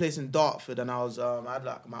got a place in Dartford, and I had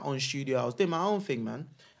like my own studio. I was doing my own thing, man.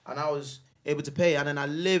 And I was able to pay. And then I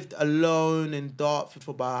lived alone in Dartford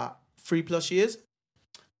for about 3+ years.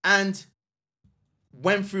 And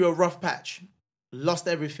went through a rough patch. Lost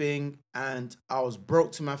everything, and I was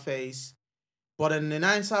broke to my face. But in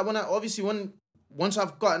hindsight, once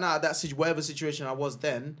I've gotten out of that whatever situation I was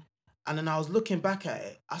then, and then I was looking back at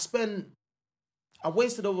it, I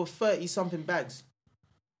wasted over 30-something bags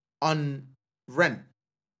on rent.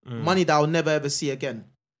 Money that I'll never ever see again.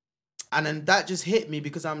 And then that just hit me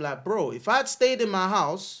because I'm like, bro, if I had stayed in my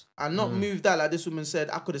house and not moved out like this woman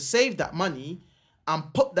said, I could have saved that money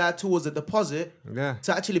and put that towards a deposit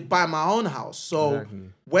to actually buy my own house. So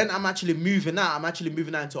when I'm actually moving out, I'm actually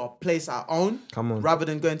moving out into a place I own rather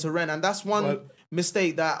than going to rent. And that's one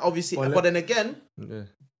mistake that obviously, but then again,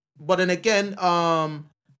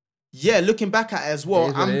 looking back at it as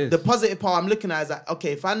well, the positive part I'm looking at is like,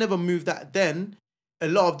 okay, if I never moved that then, a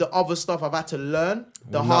lot of the other stuff I've had to learn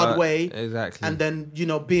the hard way. Exactly. And then,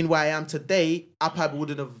 being where I am today, I probably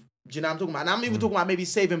wouldn't have, do you know what I'm talking about? And I'm even talking about maybe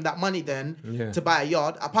saving that money then to buy a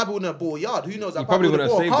yard. I probably wouldn't have bought a yard. Who knows? I probably would have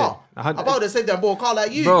bought a car. I probably would have saved it and bought a car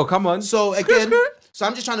like you. Bro, come on. So again, so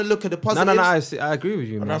I'm just trying to look at the positives. No, I agree with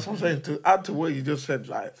you, man. That's what I'm saying. To add to what you just said,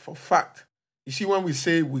 like, for fact, you see when we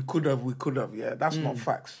say we could have, yeah, that's not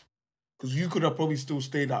facts. Because you could have probably still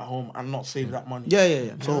stayed at home and not saved that money.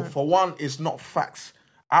 Yeah. So for one, it's not facts.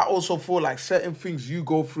 I also feel like certain things you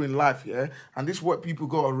go through in life, yeah, and this is what people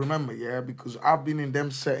got to remember, yeah, because I've been in them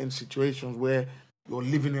certain situations where you're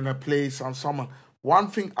living in a place and someone. One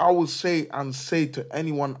thing I would say to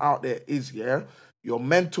anyone out there is, yeah, your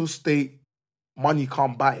mental state, money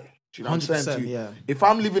can't buy it. Do you know what I'm saying to you? Yeah. If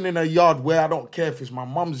I'm living in a yard where I don't care if it's my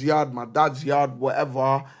mum's yard, my dad's yard,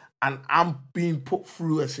 whatever, and I'm being put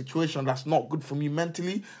through a situation that's not good for me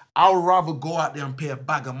mentally, I would rather go out there and pay a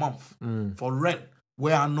bag a month for rent,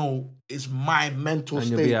 where I know is my mental And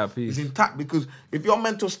you'll be state at peace. is intact. Because if your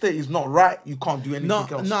mental state is not right, you can't do anything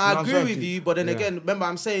else. No, I agree with you. you. But then again, remember,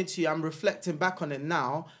 I'm saying to you, I'm reflecting back on it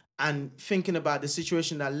now and thinking about the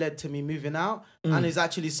situation that led to me moving out, and it's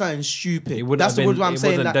actually something stupid. It wouldn't That's have the been- word I'm it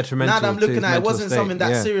saying. wasn't That detrimental now that I'm to looking his at it, mental wasn't state, something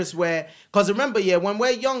that yeah. serious. Because remember, when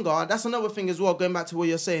we're younger, that's another thing as well. Going back to what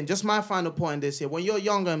you're saying, just my final point in this here: when you're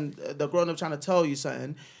younger and the grown up trying to tell you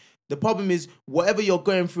something. The problem is, whatever you're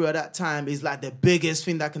going through at that time is like the biggest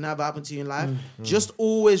thing that can ever happen to you in life. Just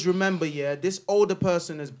always remember, this older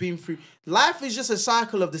person has been through. Life is just a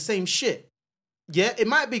cycle of the same shit. Yeah, you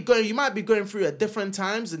might be going through at different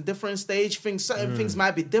times and different stage. Certain things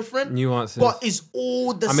might be different. Nuances. But it's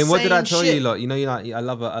all the same. I mean, what did I tell shit. you, lot? You know, I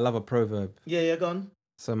love a proverb. Yeah, go on.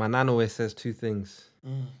 So my nan always says two things.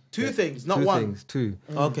 Two things, not Two one. things, two.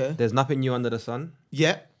 Okay. There's nothing new under the sun.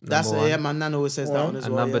 Yeah, that's Number one. yeah. My nan always says that one as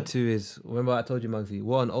And well. number yeah. two is, remember I told you, Muggsy,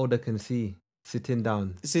 what an older can see sitting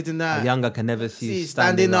down, Sitting there. a younger can never see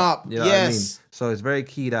standing standing up. You know what I mean? Yes. So it's very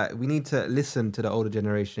key that we need to listen to the older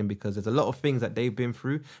generation, because there's a lot of things that they've been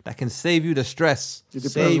through that can save you the stress. It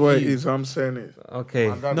depends Save what it you. is. I'm saying it. Okay,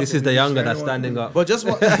 My dad this doesn't is the really younger say that's anyone standing to- up. But just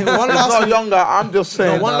one It's last not thing. younger. I'm just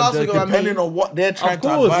saying. No, one last thing about me. depending on what they're trying Of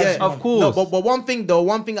course, to advise. yeah, you of on. course. No, but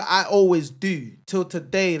one thing I always do till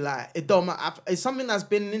today, like it don't matter. It's something that's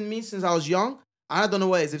been in me since I was young. I don't know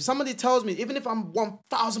what it is. If somebody tells me, even if I'm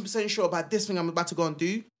 1000% sure about this thing I'm about to go and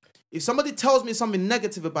do, if somebody tells me something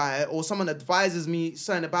negative about it or someone advises me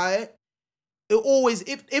something about it, it always,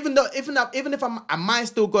 even if I might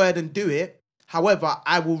still go ahead and do it. However,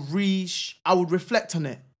 I will reflect on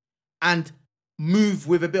it and move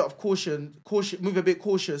with a bit of caution, move a bit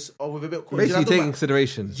cautious or with a bit of caution. Basically taking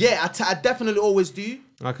consideration. Yeah, I definitely always do.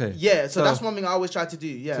 Okay. Yeah, so that's one thing I always try to do.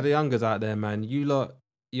 Yeah. To the youngers out there, man,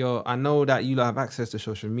 I know that you lot have access to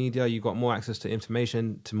social media. You got more access to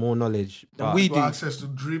information, to more knowledge. But we Got do. access to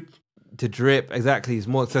drip. to drip, exactly, it's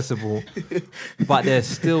more accessible. But there's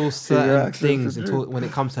still certain access to things drip. when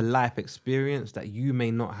it comes to life experience that you may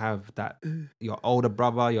not have, that your older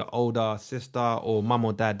brother, your older sister, or mum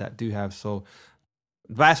or dad that do have. So,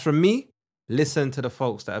 advice from me: listen to the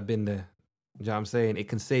folks that have been there. You know what I'm saying? It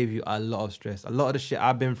can save you a lot of stress. A lot of the shit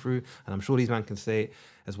I've been through, and I'm sure these men can say it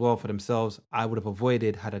as well for themselves, I would have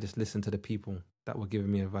avoided had I just listened to the people that were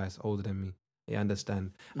giving me advice older than me. You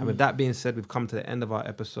understand? And with that being said, we've come to the end of our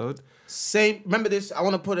episode. Same. Remember this. I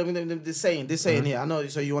want to put this saying here. I know.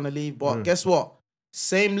 So you want to leave, but guess what?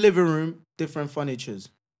 Same living room, different furnitures.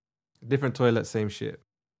 Different toilet, same shit.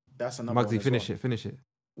 That's another one Muggsy, as finish well. it, finish it.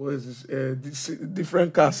 What is this?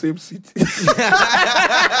 Different car, same seat.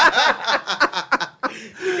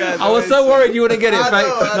 I was so worried you wouldn't get it.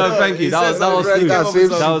 I know. Thank you. He That says was that smooth. already.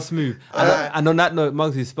 That was smooth. And on that note,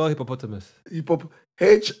 Muggsy, spell hippopotamus. HIPPO.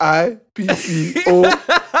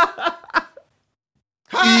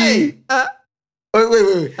 Hi.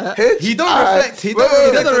 Wait. He don't reflect. He don't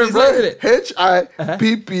He doesn't reflect it.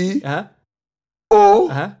 HIPPO Uh-huh.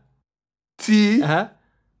 Uh-huh. T Uh-huh.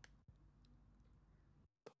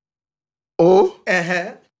 O.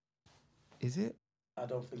 Is it? I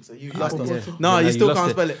don't think so. You lost us. Yeah. No, Yeah, you still lost can't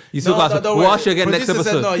it. spell it. You still No, can't no, spell it. don't We'll worry. ask you again next Producer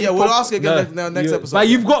said episode. no, yeah, we'll ask you again next episode. But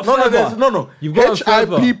you've got further. No. You've got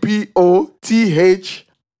further. HIPPOTH.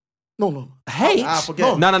 No. H? Ah,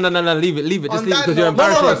 forget. No. Leave it. Just On leave it that because you're note- No,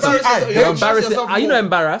 embarrassing yourself. embarrass- You're embarrass embarrassing. yourself Are you not more.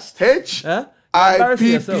 embarrassed?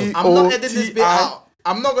 HIPPOTI. I'm not editing this bit out.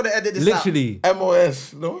 I'm not gonna edit this Literally.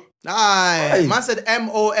 MOS. No. out. Hey. Man said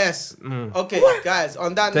MOS. Okay, guys.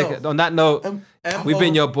 On that Take note, it. On that note, we've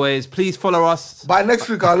been your boys. Please follow us. By next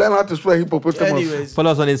week, I'll learn how to spell hippopotamus. Anyways, Follow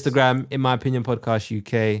us on Instagram, In My Opinion Podcast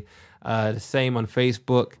UK. The same on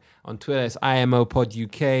Facebook. On Twitter, it's IMO Pod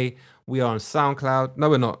UK. We are on SoundCloud. No,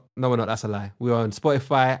 we're not. That's a lie. We are on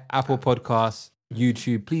Spotify, Apple Podcasts,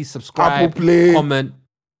 YouTube. Please subscribe, Apple Play. comment.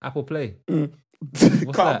 Apple Play.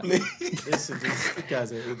 What's that? Listen, these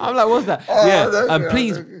guys are I'm like, what's that? okay,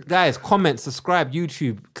 Please, okay. guys, comment, subscribe,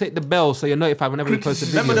 YouTube, click the bell so you're notified whenever we post a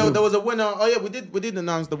video. Remember, there was a winner. Oh yeah, we did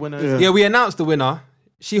announce the winner. Yeah, we announced the winner.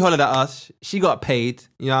 She hollered at us. She got paid.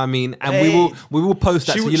 You know what I mean? And we will post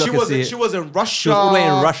that so you lot can see it. She was in Russia. She was all the way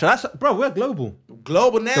in Russia. That's bro. We're global.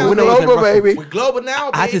 Global now. The winner was in Global, Russia. baby. We're global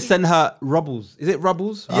now, baby. I had to send her rubles. Is it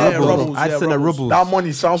rubles? Yeah, rubles. I had to send her rubles. rubles. That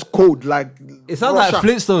money sounds cold. Like It sounds like Russia.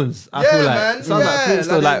 Flintstones. I Yeah, feel like man. it sounds like Yeah,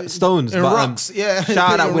 Flintstones, like stones. in But, rocks, yeah. Shout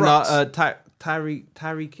out that In winner, rocks.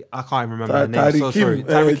 Tariq. I can't remember her name. Tariq So Kim, sorry,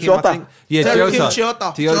 Tariq Kim. I Chota. think. Yeah, Tariq Kim,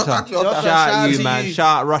 Toyota. Chota. Shout Shout out out you, to man. you.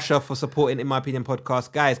 Shout out Russia for supporting In My Opinion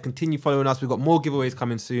podcast. Guys, continue following us. We've got more giveaways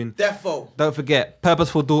coming soon. Defo. Don't forget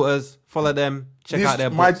Purposeful Daughters. Follow them. Check out their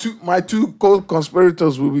books. my two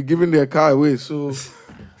co-conspirators will be giving their car away. So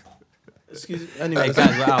Excuse me. Anyway, Hey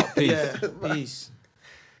guys, we're out. Peace. yeah, peace.